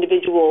about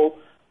individual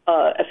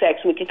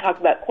effects, we can talk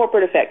about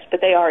corporate effects, but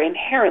they are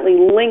inherently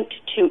linked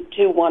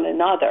to one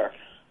another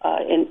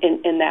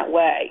in that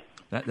way.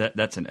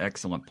 That's an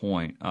excellent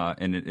point.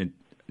 And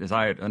as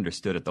I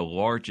understood it, the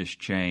largest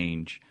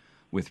change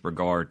with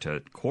regard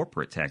to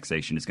corporate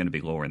taxation is going to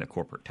be lowering the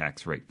corporate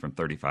tax rate from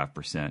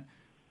 35%,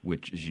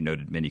 which, as you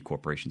noted, many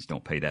corporations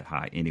don't pay that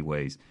high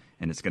anyways,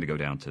 and it's going to go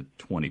down to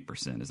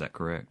 20%. Is that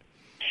correct?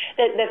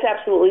 That's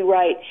absolutely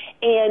right.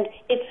 And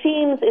it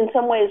seems in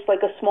some ways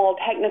like a small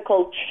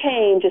technical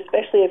change,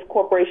 especially if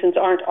corporations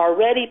aren't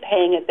already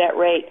paying at that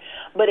rate.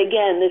 But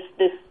again,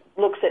 this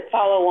looks at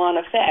follow-on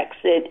effects.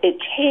 It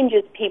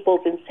changes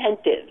people's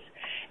incentives.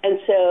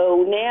 And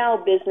so now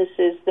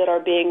businesses that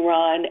are being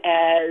run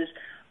as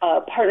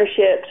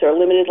partnerships or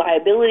limited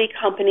liability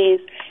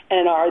companies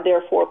and are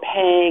therefore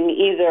paying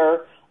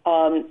either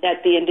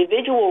at the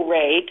individual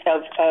rate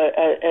of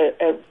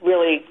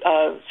really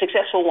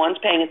successful ones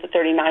paying at the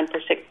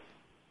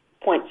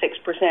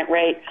 39.6%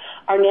 rate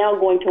are now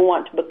going to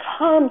want to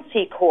become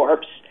C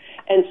Corps,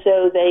 and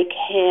so they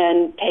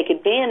can take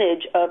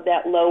advantage of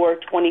that lower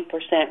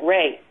 20%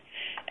 rate.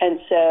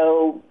 And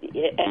so,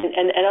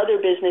 and other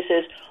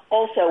businesses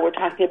also, we're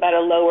talking about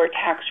a lower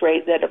tax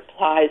rate that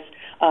applies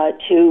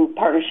to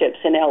partnerships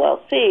and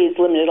LLCs,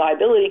 limited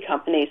liability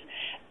companies,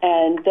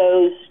 and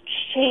those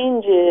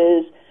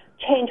changes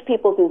change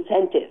people's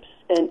incentives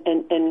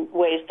in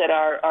ways that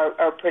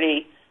are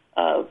pretty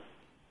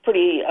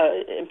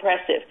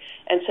impressive.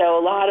 And so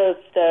a lot of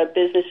the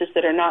businesses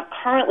that are not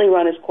currently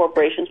run as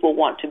corporations will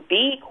want to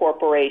be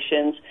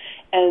corporations,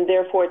 and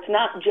therefore it's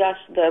not just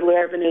the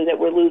revenue that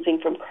we're losing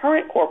from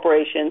current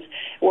corporations.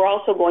 We're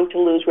also going to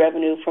lose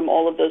revenue from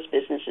all of those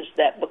businesses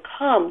that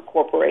become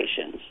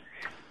corporations.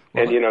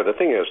 And, the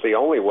thing is, the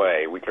only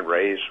way we can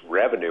raise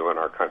revenue in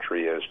our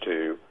country is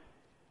to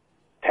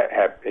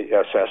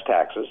assess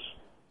taxes,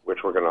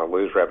 which we're going to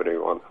lose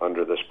revenue on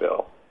under this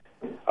bill,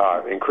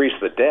 increase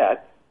the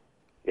debt,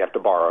 you have to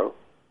borrow,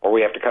 or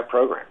we have to cut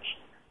programs.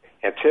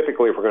 And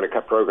typically, if we're going to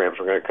cut programs,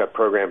 we're going to cut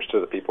programs to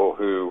the people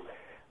who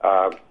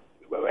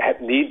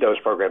need those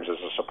programs as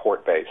a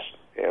support base.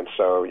 And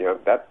so,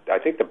 that I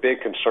think the big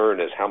concern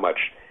is how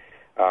much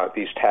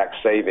these tax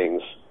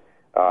savings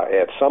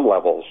at some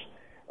levels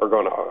are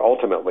going to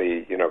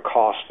ultimately,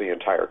 cost the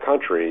entire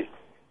country,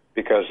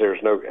 because there's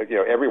no,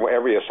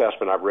 every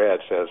assessment I've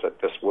read says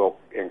that this will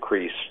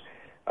increase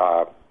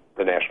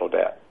the national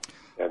debt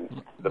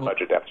and the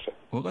budget deficit.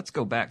 Well, let's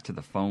go back to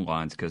the phone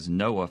lines, because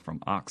Noah from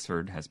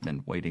Oxford has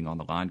been waiting on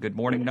the line. Good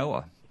morning,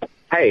 Noah.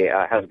 Hey,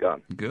 how's it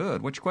going?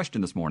 Good. What's your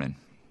question this morning?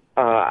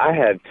 I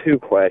had two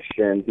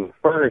questions.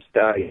 First,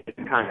 you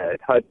kind of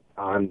touched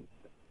on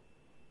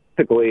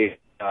basically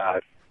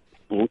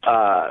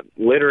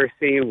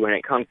literacy when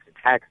it comes to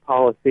tax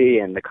policy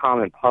and the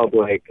common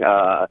public,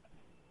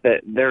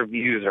 that their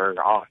views are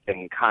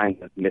often kind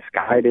of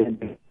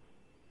misguided.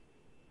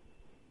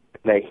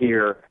 They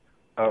hear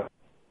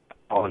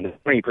on the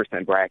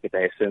 20% bracket,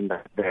 they assume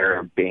that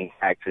they're being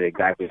taxed at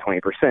exactly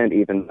 20%,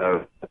 even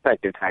though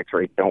effective tax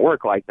rates don't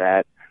work like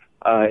that.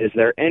 Is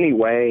there any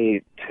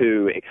way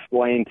to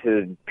explain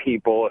to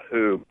people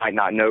who might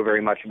not know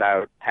very much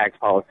about tax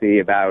policy,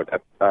 about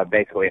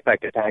basically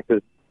effective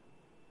taxes?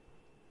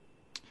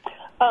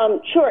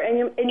 Sure,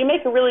 and you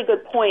make a really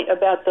good point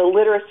about the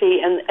literacy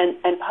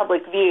and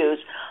public views.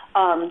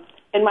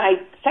 In my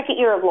second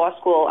year of law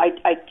school, I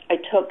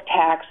took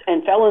tax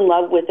and fell in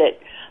love with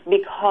it,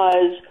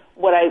 because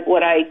what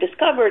I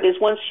discovered is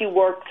once you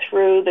work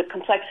through the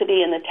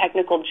complexity and the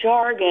technical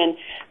jargon,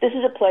 this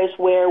is a place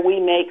where we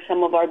make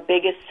some of our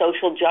biggest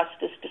social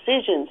justice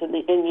decisions in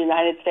the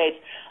United States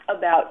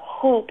about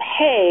who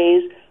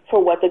pays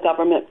for what the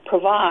government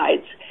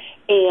provides.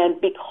 And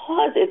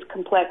because it's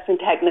complex and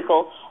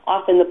technical,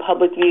 often the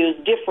public views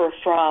differ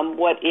from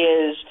what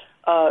is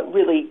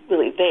really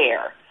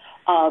there.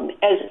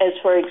 As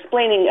for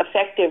explaining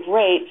effective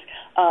rates,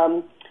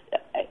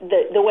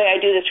 the way I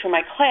do this for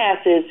my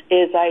class is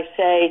I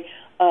say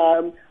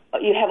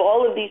you have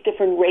all of these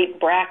different rate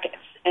brackets,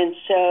 and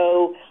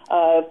so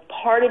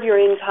part of your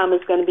income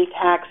is going to be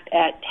taxed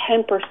at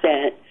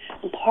 10%,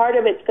 Part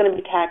of it's going to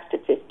be taxed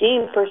at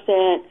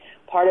 15%,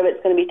 part of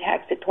it's going to be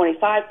taxed at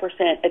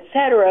 25%, et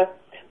cetera,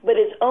 but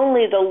it's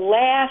only the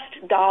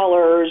last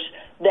dollars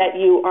that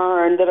you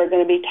earn that are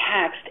going to be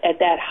taxed at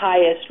that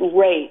highest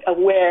rate of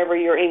wherever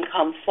your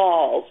income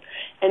falls.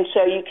 And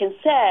so you can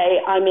say,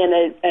 I'm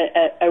in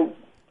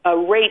a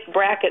rate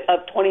bracket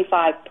of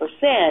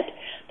 25%.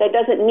 That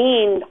doesn't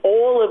mean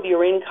all of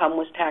your income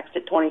was taxed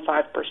at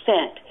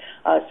 25%.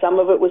 Some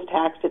of it was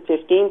taxed at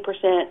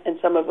 15%, and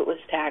some of it was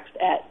taxed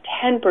at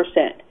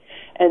 10%.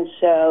 And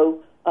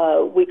so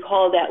we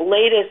call that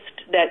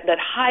that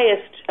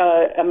highest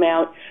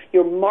amount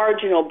your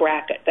marginal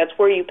bracket. That's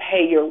where you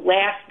pay your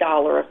last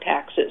dollar of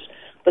taxes.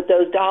 But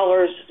those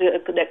dollars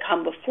that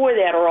come before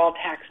that are all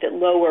taxed at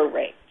lower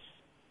rates.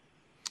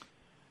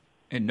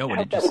 And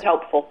Noah, that was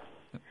helpful.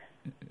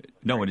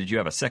 Noah, did you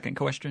have a second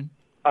question?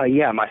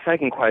 Yeah, my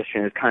second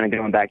question is kind of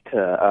going back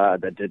to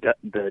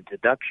the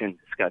deduction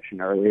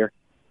discussion earlier.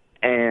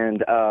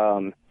 And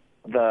in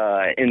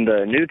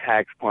the new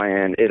tax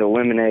plan, it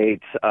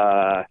eliminates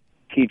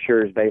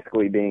teachers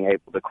basically being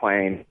able to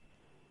claim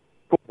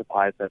school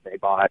supplies that they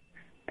bought.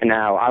 And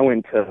now I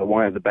went to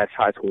one of the best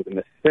high schools in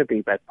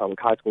Mississippi, best public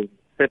high schools in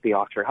Mississippi,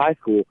 Oxford High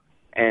School.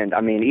 And,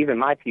 I mean, even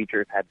my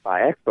teachers had to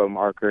buy expo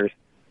markers.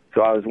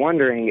 So I was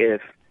wondering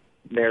if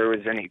there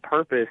was any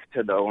purpose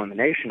to the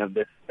elimination of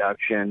this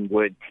deduction.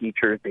 Would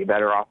teachers be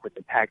better off with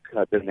the tax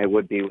cut than they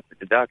would be with the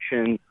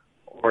deduction,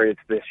 or is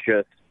this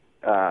just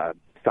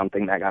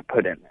something that got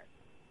put in there?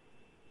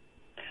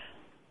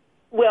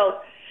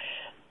 Well,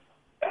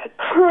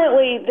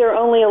 currently they're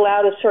only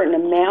allowed a certain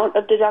amount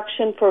of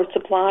deduction for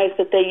supplies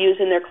that they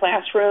use in their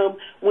classroom,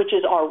 which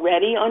is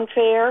already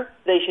unfair.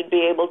 They should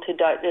be able to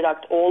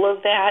deduct all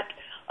of that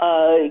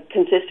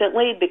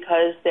consistently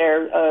because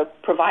they're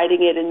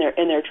providing it in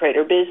their trade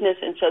or business,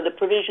 and so the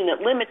provision that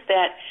limits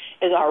that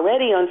is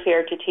already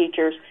unfair to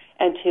teachers,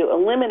 and to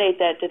eliminate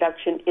that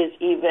deduction is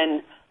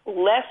even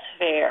less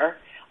fair.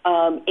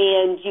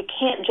 And you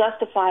can't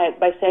justify it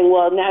by saying,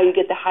 well, now you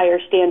get the higher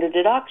standard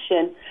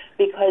deduction,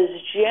 because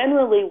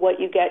generally what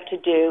you get to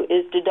do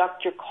is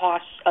deduct your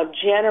costs of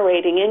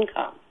generating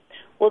income.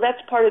 Well,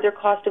 that's part of their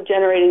cost of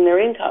generating their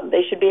income.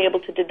 They should be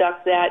able to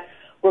deduct that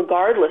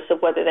regardless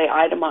of whether they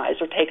itemize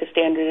or take a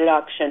standard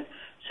deduction.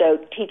 So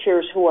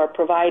teachers who are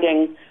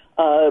providing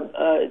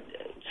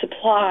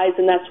supplies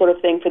and that sort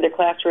of thing for their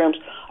classrooms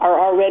are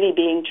already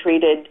being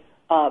treated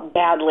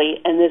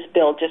badly, and this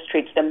bill just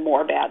treats them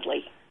more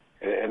badly.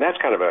 And that's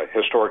kind of a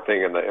historic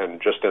thing in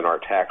our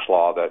tax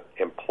law, that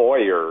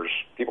employers,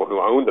 people who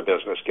own the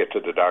business, get to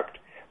deduct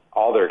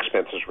all their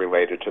expenses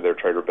related to their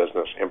trade or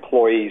business.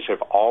 Employees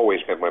have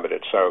always been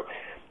limited. So,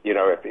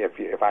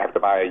 if I have to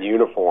buy a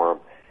uniform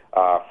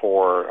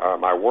for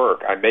my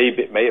work, I may have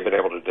been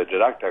able to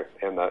deduct it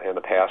in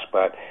the past,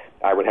 but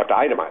I would have to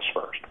itemize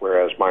first.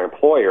 Whereas my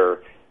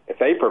employer, if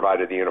they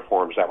provided the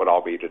uniforms, that would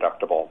all be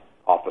deductible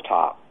off the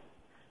top.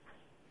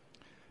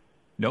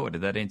 Noah,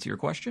 did that answer your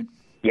question?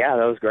 Yeah,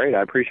 that was great.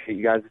 I appreciate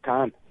you guys'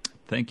 time.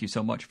 Thank you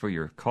so much for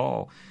your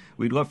call.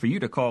 We'd love for you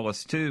to call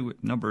us, too.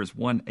 Number is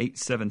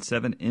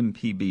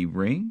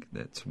 1-877-MPB-RING.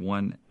 That's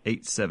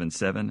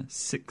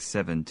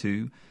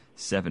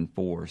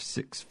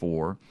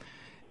 1-877-672-7464.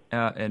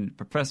 And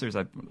professors,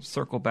 I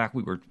circle back.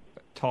 We were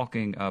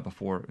talking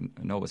before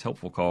Noah's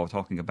helpful call,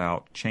 talking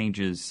about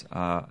changes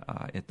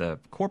at the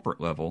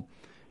corporate level.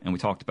 And we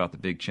talked about the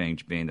big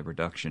change being the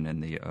reduction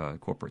in the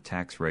corporate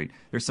tax rate.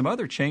 There's some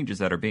other changes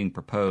that are being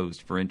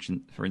proposed, for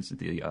instance,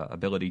 the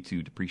ability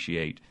to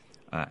depreciate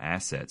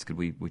assets. Could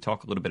we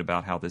talk a little bit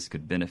about how this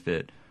could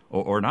benefit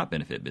or not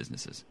benefit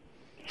businesses?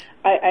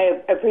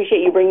 I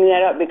appreciate you bringing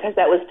that up, because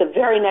that was the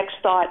very next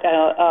thought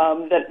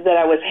that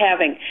I was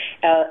having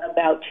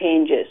about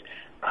changes.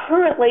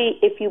 Currently,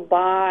 if you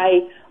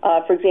buy,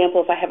 for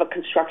example, if I have a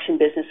construction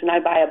business and I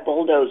buy a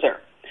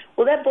bulldozer,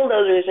 well, that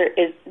bulldozer is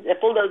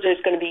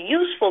going to be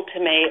useful to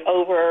me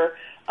over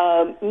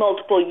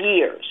multiple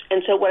years.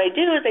 And so what I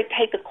do is I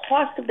take the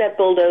cost of that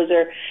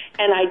bulldozer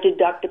and I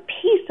deduct a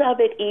piece of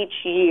it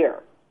each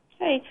year.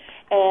 Okay?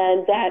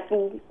 And that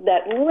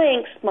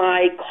links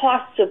my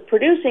costs of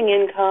producing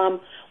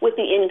income with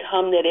the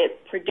income that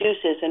it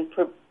produces and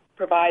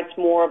provides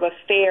more of a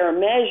fair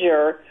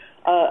measure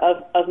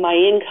of my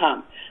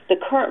income. The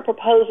current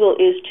proposal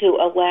is to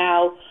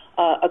allow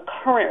a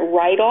current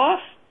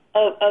write-off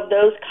of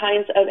those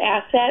kinds of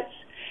assets,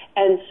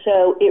 and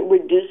so it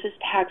reduces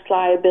tax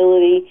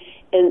liability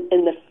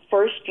in the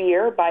first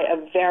year by a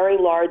very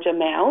large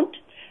amount,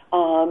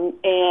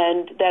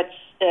 and that's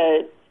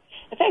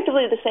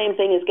effectively the same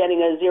thing as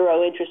getting a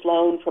zero-interest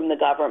loan from the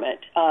government,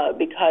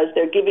 because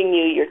they're giving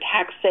you your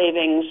tax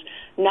savings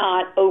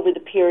not over the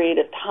period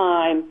of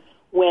time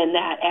when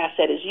that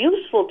asset is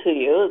useful to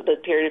you, the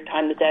period of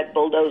time that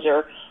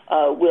bulldozer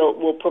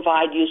will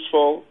provide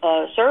useful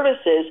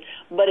services,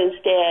 but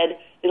instead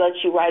it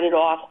lets you write it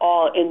off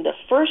all in the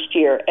first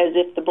year, as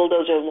if the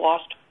bulldozer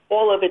lost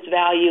all of its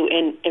value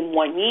in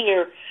 1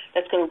 year.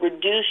 That's going to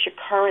reduce your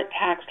current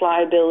tax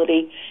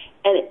liability.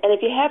 And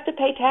if you have to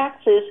pay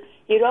taxes,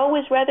 you'd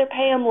always rather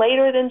pay them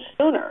later than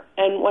sooner.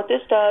 And what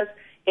this does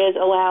is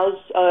allows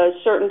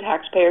certain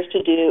taxpayers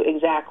to do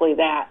exactly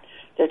that.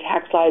 Their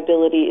tax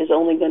liability is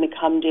only going to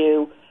come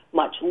due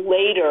much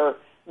later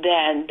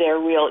than their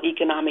real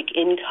economic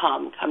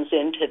income comes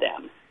into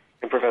them.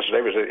 And Professor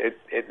Davis,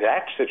 in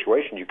that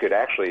situation, you could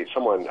actually,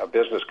 a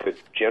business could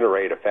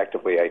generate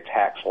effectively a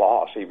tax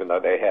loss even though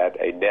they had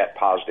a net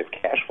positive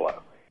cash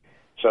flow.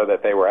 So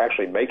that they were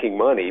actually making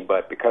money,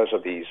 but because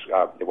of these,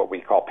 what we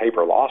call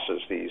paper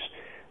losses, these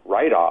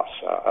write-offs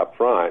up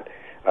front,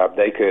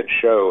 they could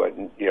show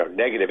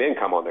negative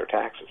income on their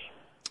taxes.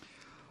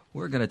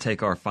 We're going to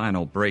take our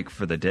final break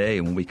for the day,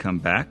 and when we come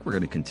back, we're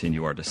going to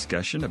continue our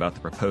discussion about the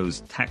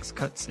proposed Tax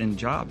Cuts and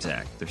Jobs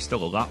Act. There's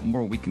still a lot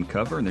more we can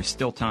cover, and there's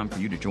still time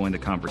for you to join the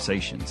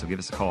conversation. So give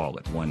us a call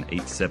at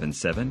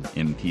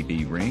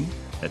 1-877-MPB-RING.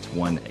 That's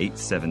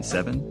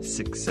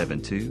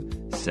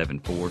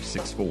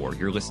 1-877-672-7464.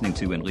 You're listening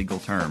to In Legal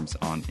Terms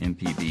on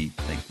MPB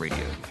Think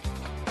Radio.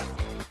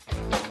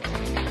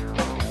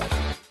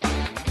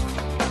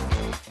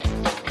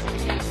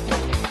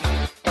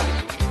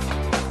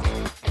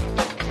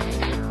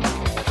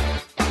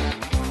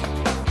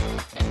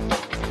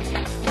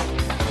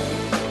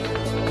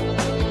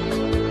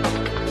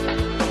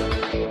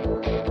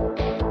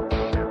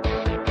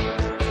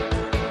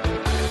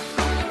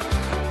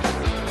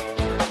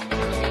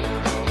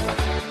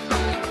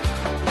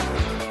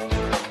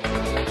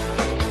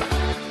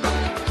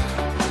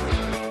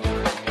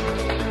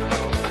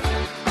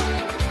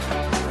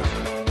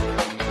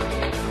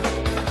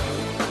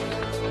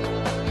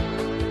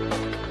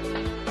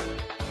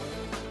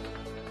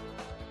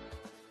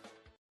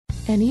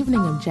 An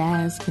evening of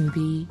jazz can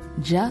be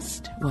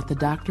just what the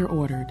doctor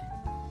ordered.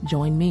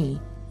 Join me,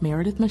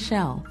 Meredith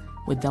Michelle,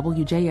 with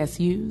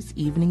WJSU's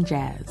Evening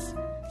Jazz,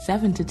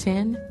 7 to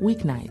 10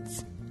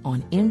 weeknights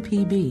on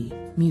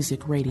MPB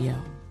Music Radio.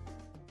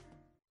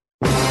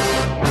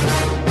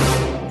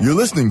 You're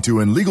listening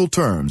to In Legal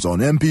Terms on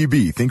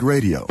MPB Think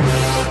Radio.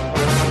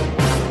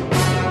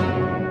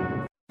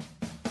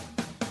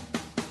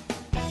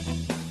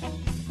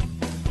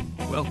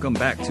 Welcome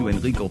back to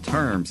In Legal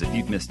Terms. If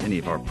you've missed any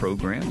of our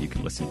program, you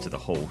can listen to the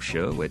whole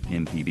show at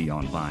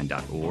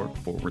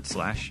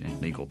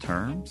mpbonline.org/In Legal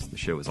Terms. The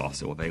show is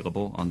also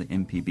available on the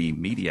MPB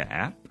Media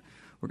app.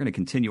 We're going to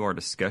continue our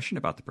discussion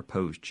about the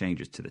proposed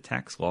changes to the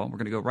tax law. We're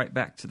going to go right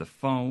back to the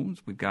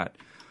phones. We've got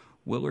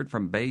Willard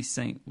from Bay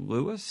St.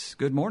 Louis.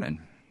 Good morning.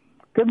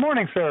 Good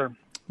morning, sir.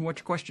 What's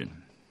your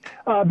question?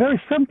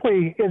 Very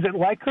simply, is it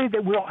likely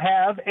that we'll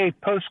have a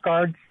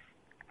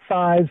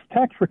postcard-size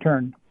tax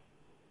return?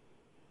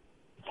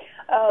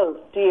 Oh,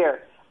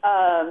 dear.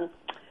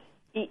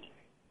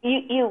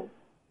 Your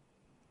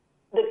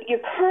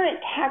current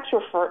tax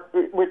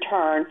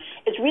return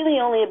is really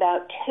only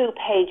about 2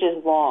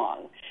 pages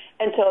long.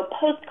 And so a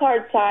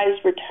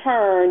postcard-sized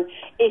return,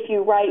 if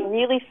you write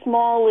really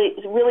small, and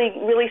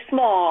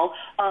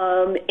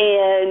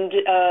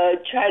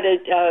try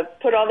to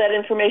put all that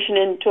information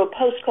into a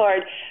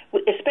postcard,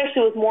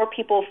 especially with more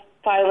people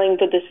filing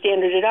for the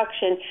standard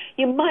deduction,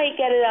 you might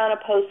get it on a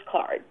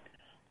postcard.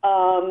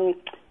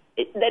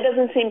 That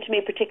doesn't seem to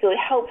me particularly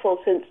helpful,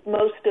 since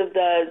most of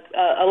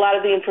a lot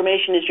of the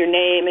information is your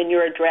name and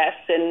your address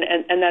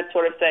and that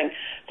sort of thing.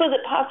 So is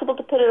it possible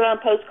to put it on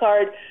a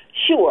postcard?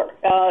 Sure.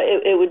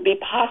 It would be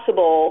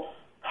possible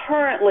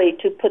currently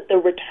to put the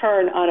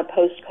return on a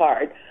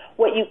postcard.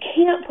 What you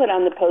can't put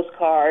on the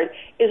postcard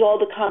is all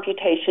the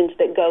computations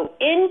that go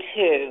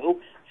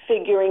into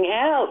figuring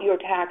out your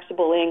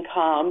taxable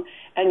income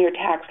and your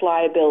tax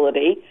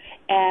liability.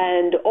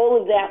 And all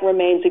of that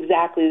remains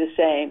exactly the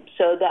same.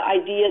 So the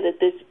idea that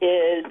this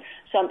is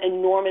some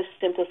enormous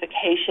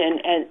simplification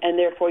and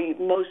therefore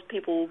most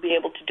people will be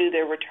able to do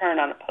their return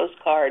on a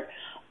postcard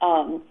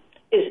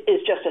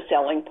is just a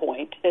selling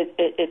point.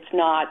 It's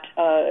not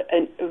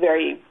a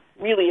very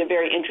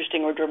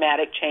interesting or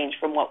dramatic change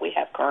from what we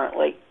have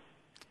currently.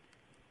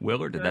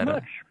 Willard,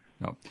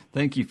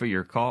 thank you for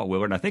your call,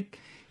 Willard. And I think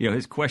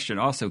his question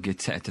also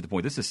gets to the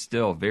point. This is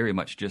still very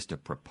much just a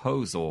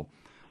proposal.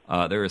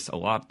 There is a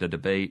lot to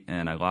debate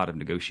and a lot of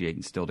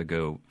negotiating still to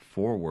go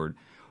forward.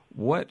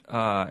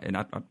 And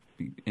I'd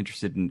be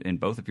interested in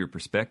both of your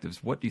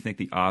perspectives, what do you think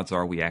the odds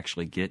are we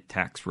actually get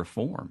tax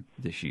reform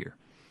this year?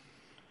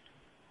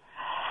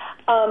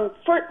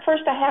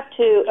 First, I have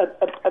to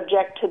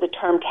object to the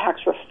term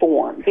tax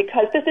reform,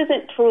 because this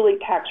isn't truly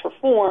tax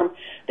reform.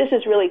 This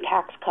is really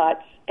tax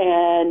cuts,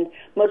 and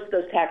most of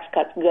those tax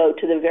cuts go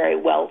to the very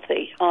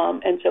wealthy.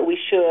 And so we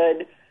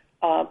should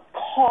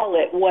call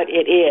it what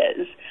it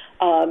is.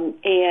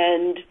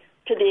 And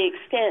to the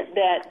extent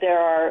that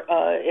there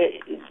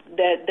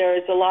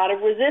is a lot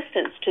of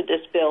resistance to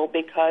this bill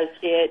because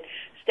it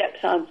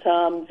steps on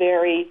some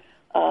very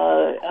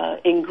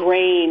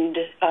ingrained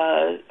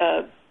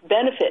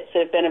benefits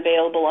that have been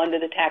available under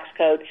the tax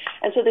code,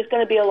 and so there's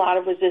going to be a lot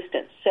of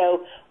resistance.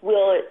 So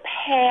will it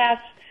pass?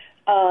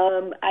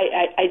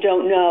 I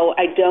don't know.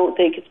 I don't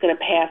think it's going to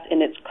pass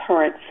in its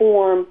current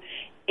form.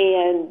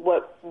 And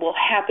what will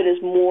happen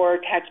is more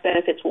tax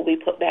benefits will be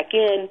put back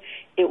in.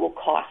 It will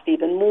cost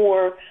even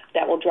more.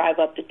 That will drive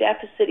up the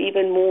deficit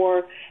even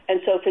more.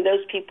 And so for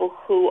those people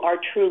who are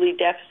truly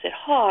deficit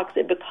hawks,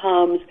 it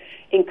becomes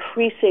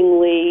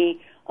increasingly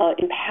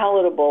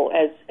impalatable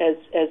as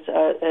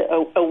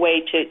a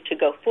way to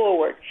go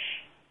forward.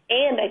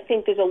 And I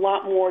think there's a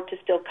lot more to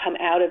still come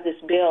out of this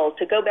bill.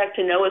 To go back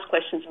to Noah's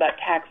questions about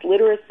tax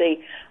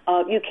literacy,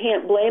 you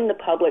can't blame the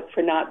public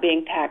for not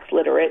being tax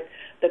literate.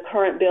 The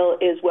current bill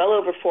is well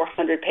over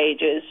 400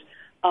 pages.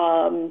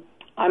 I'm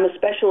a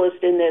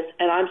specialist in this,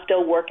 and I'm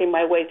still working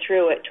my way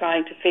through it,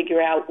 trying to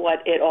figure out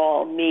what it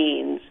all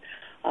means.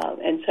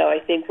 And so I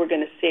think we're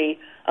going to see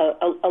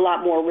a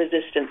lot more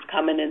resistance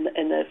coming in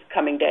the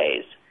coming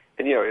days.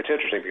 And, it's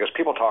interesting because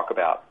people talk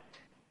about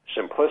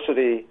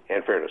simplicity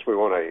and fairness. We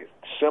want a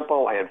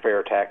simple and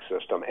fair tax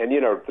system. And,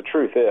 the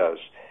truth is,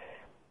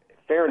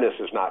 fairness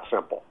is not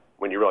simple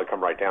when you really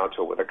come right down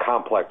to it with a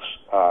complex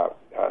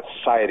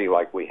society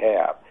like we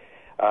have.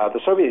 The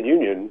Soviet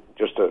Union,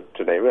 just to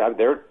name it,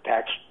 their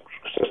tax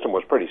system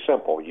was pretty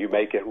simple. You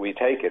make it, we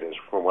take it, is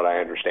from what I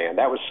understand.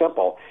 That was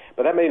simple,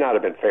 but that may not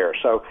have been fair.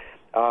 So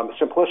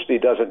simplicity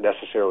doesn't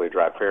necessarily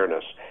drive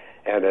fairness.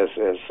 And as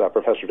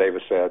Professor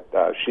Davis said,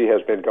 she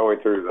has been going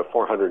through the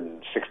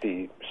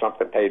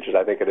 460-something pages,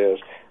 I think it is,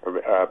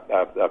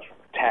 of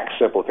tax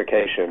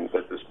simplification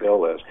that this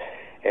bill is.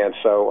 And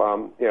so,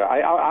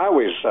 I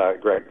always,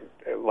 Greg,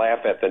 laugh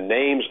at the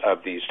names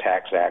of these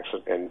tax acts,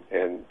 and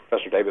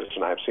Professor Davis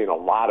and I have seen a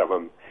lot of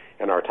them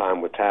in our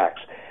time with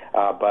tax.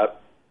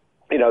 But,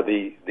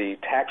 the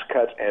Tax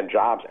Cuts and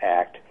Jobs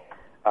Act,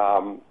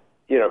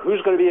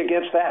 who's going to be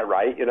against that,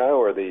 right?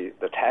 Or the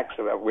tax.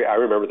 I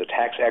remember the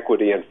Tax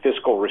Equity and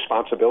Fiscal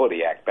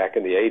Responsibility Act back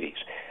in the 80s.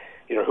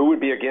 Who would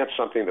be against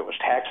something that was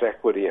tax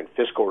equity and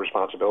fiscal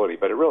responsibility?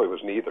 But it really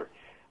was neither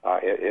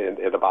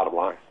in the bottom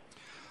line.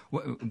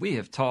 We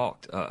have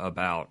talked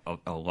about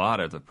a lot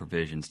of the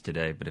provisions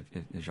today, but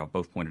as y'all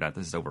both pointed out,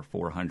 this is over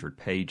 400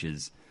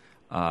 pages.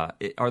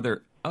 Are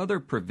there other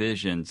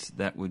provisions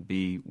that would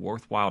be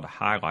worthwhile to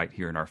highlight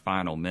here in our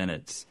final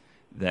minutes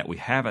that we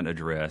haven't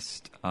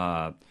addressed?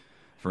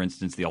 For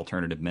instance, the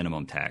alternative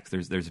minimum tax.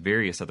 There's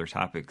various other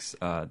topics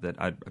that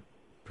I'd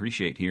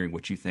appreciate hearing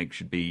what you think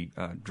should be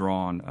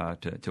drawn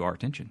to our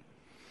attention.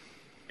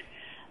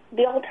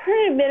 The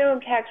alternative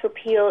minimum tax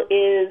repeal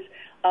is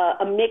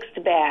a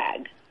mixed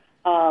bag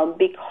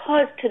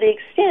because to the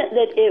extent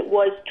that it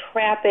was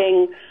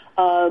trapping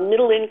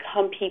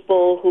middle-income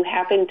people who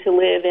happen to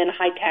live in a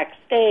high-tax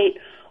state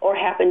or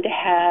happen to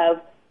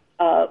have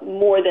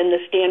more than the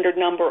standard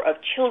number of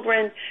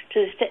children,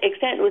 to the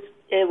extent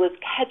it was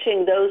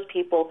catching those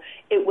people,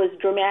 it was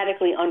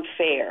dramatically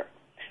unfair.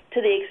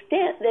 To the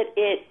extent that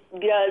it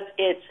does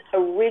its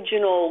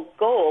original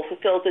goal,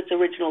 fulfills its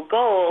original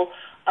goal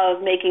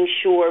of making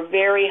sure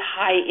very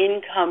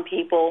high-income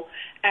people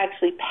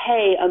actually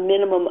pay a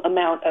minimum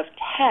amount of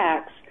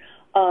tax,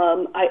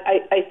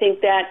 I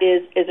think that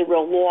is a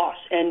real loss,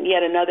 and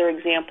yet another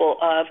example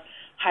of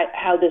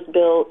how this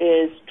bill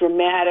is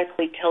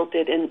dramatically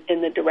tilted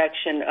in the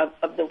direction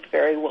of the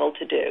very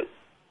well-to-do.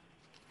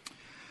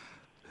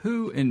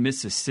 Who in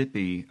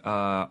Mississippi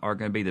are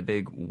going to be the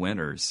big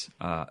winners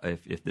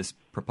if this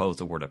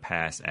proposal were to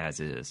pass as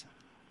is?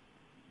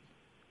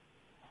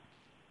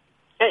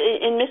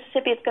 In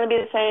Mississippi, it's going to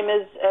be the same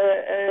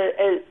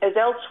as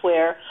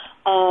elsewhere.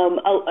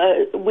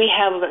 We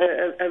have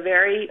a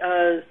very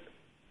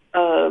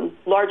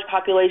large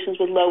populations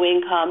with low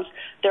incomes.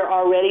 They're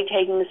already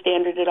taking the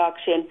standard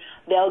deduction.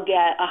 They'll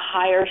get a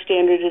higher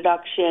standard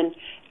deduction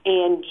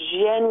and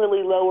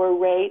generally lower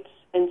rates,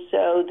 and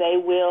so they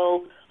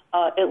will,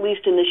 at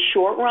least in the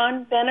short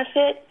run,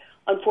 benefit.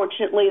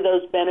 Unfortunately,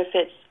 those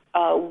benefits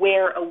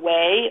wear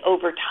away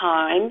over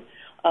time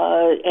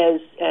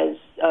as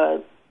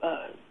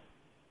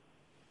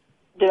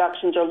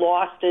deductions are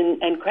lost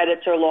and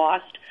credits are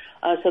lost.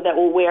 So that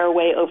will wear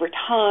away over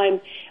time.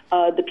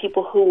 The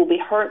people who will be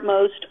hurt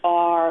most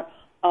are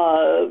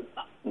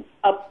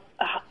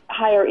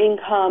higher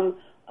income,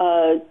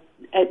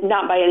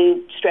 not by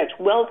any stretch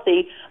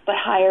wealthy, but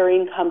higher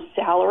income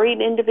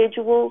salaried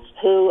individuals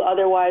who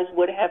otherwise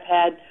would have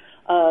had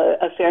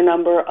a fair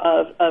number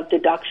of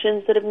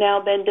deductions that have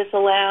now been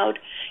disallowed.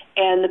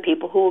 And the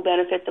people who will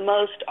benefit the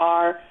most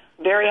are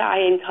very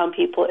high income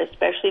people,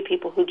 especially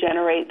people who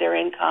generate their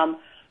income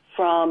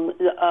from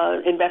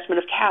investment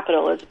of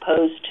capital as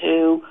opposed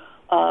to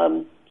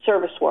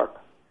service work.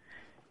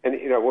 And,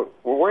 what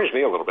worries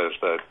me a little bit is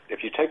that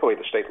if you take away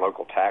the state and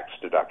local tax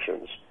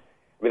deductions,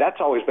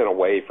 that's always been a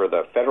way for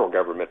the federal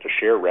government to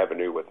share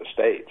revenue with the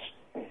states.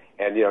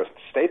 And,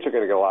 states are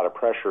going to get a lot of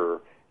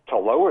pressure to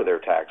lower their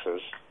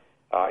taxes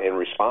in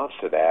response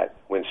to that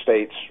when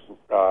states'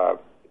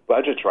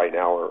 budgets right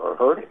now are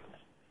hurting.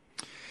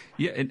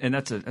 Yeah, and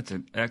that's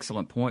an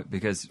excellent point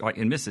because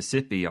in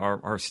Mississippi,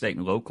 our state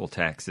and local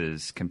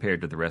taxes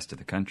compared to the rest of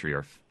the country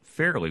are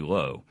fairly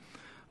low.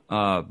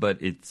 But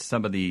it's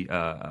some of the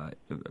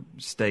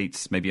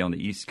states, maybe on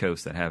the East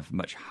Coast, that have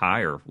much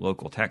higher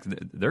local tax.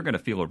 They're going to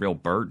feel a real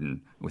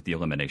burden with the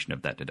elimination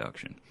of that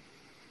deduction.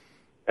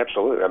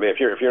 Absolutely. I mean, if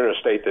you're in a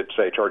state that,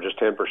 say, charges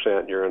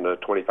 10%, you're in the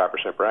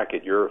 25%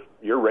 bracket, your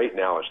rate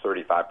now is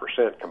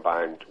 35%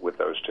 combined with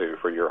those two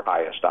for your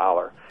highest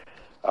dollar,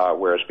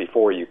 whereas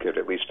before you could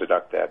at least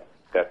deduct that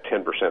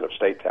 10% of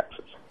state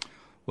taxes.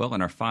 Well,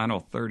 in our final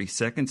 30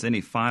 seconds, any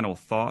final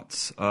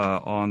thoughts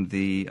on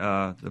the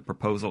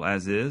proposal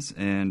as is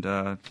and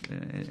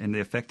the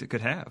effect it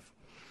could have?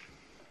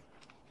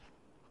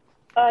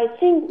 I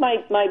think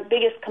my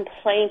biggest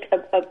complaint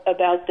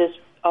about this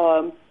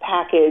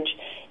package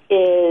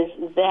is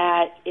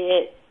that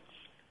it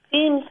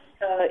seems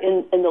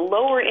in the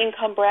lower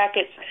income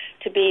brackets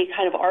to be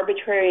kind of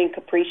arbitrary and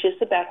capricious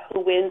about who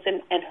wins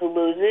and who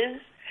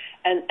loses.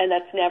 And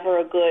that's never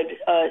a good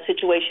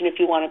situation if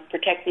you want to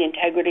protect the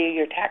integrity of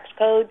your tax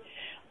code.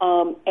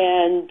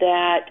 And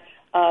that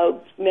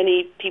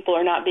many people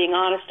are not being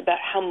honest about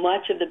how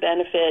much of the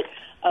benefit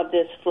of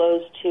this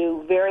flows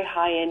to very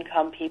high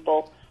income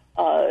people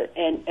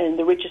and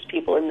the richest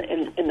people in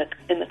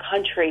the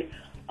country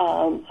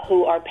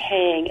who are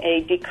paying a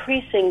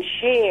decreasing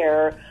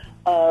share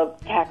of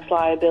tax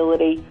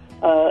liability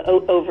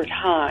over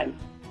time.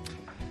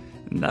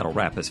 And that'll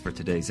wrap us for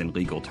today's In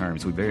Legal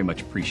Terms. We very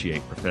much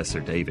appreciate Professor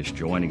Davis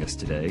joining us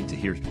today. To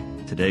hear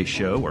today's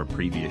show or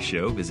previous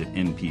show, visit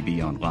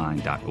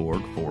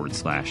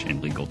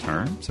mpbonline.org/In Legal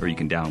Terms, or you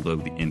can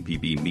download the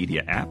MPB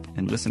Media app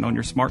and listen on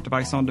your smart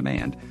device on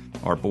demand.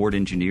 Our board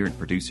engineer and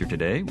producer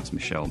today was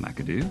Michelle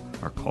McAdoo.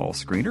 Our call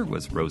screener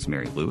was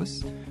Rosemary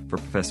Lewis. For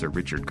Professor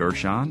Richard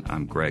Gershon,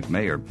 I'm Greg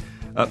Mayer.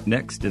 Up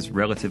next is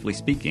Relatively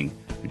Speaking.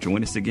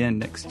 Join us again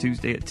next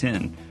Tuesday at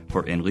 10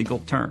 for In Legal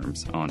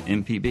Terms on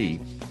MPB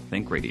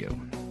Think Radio.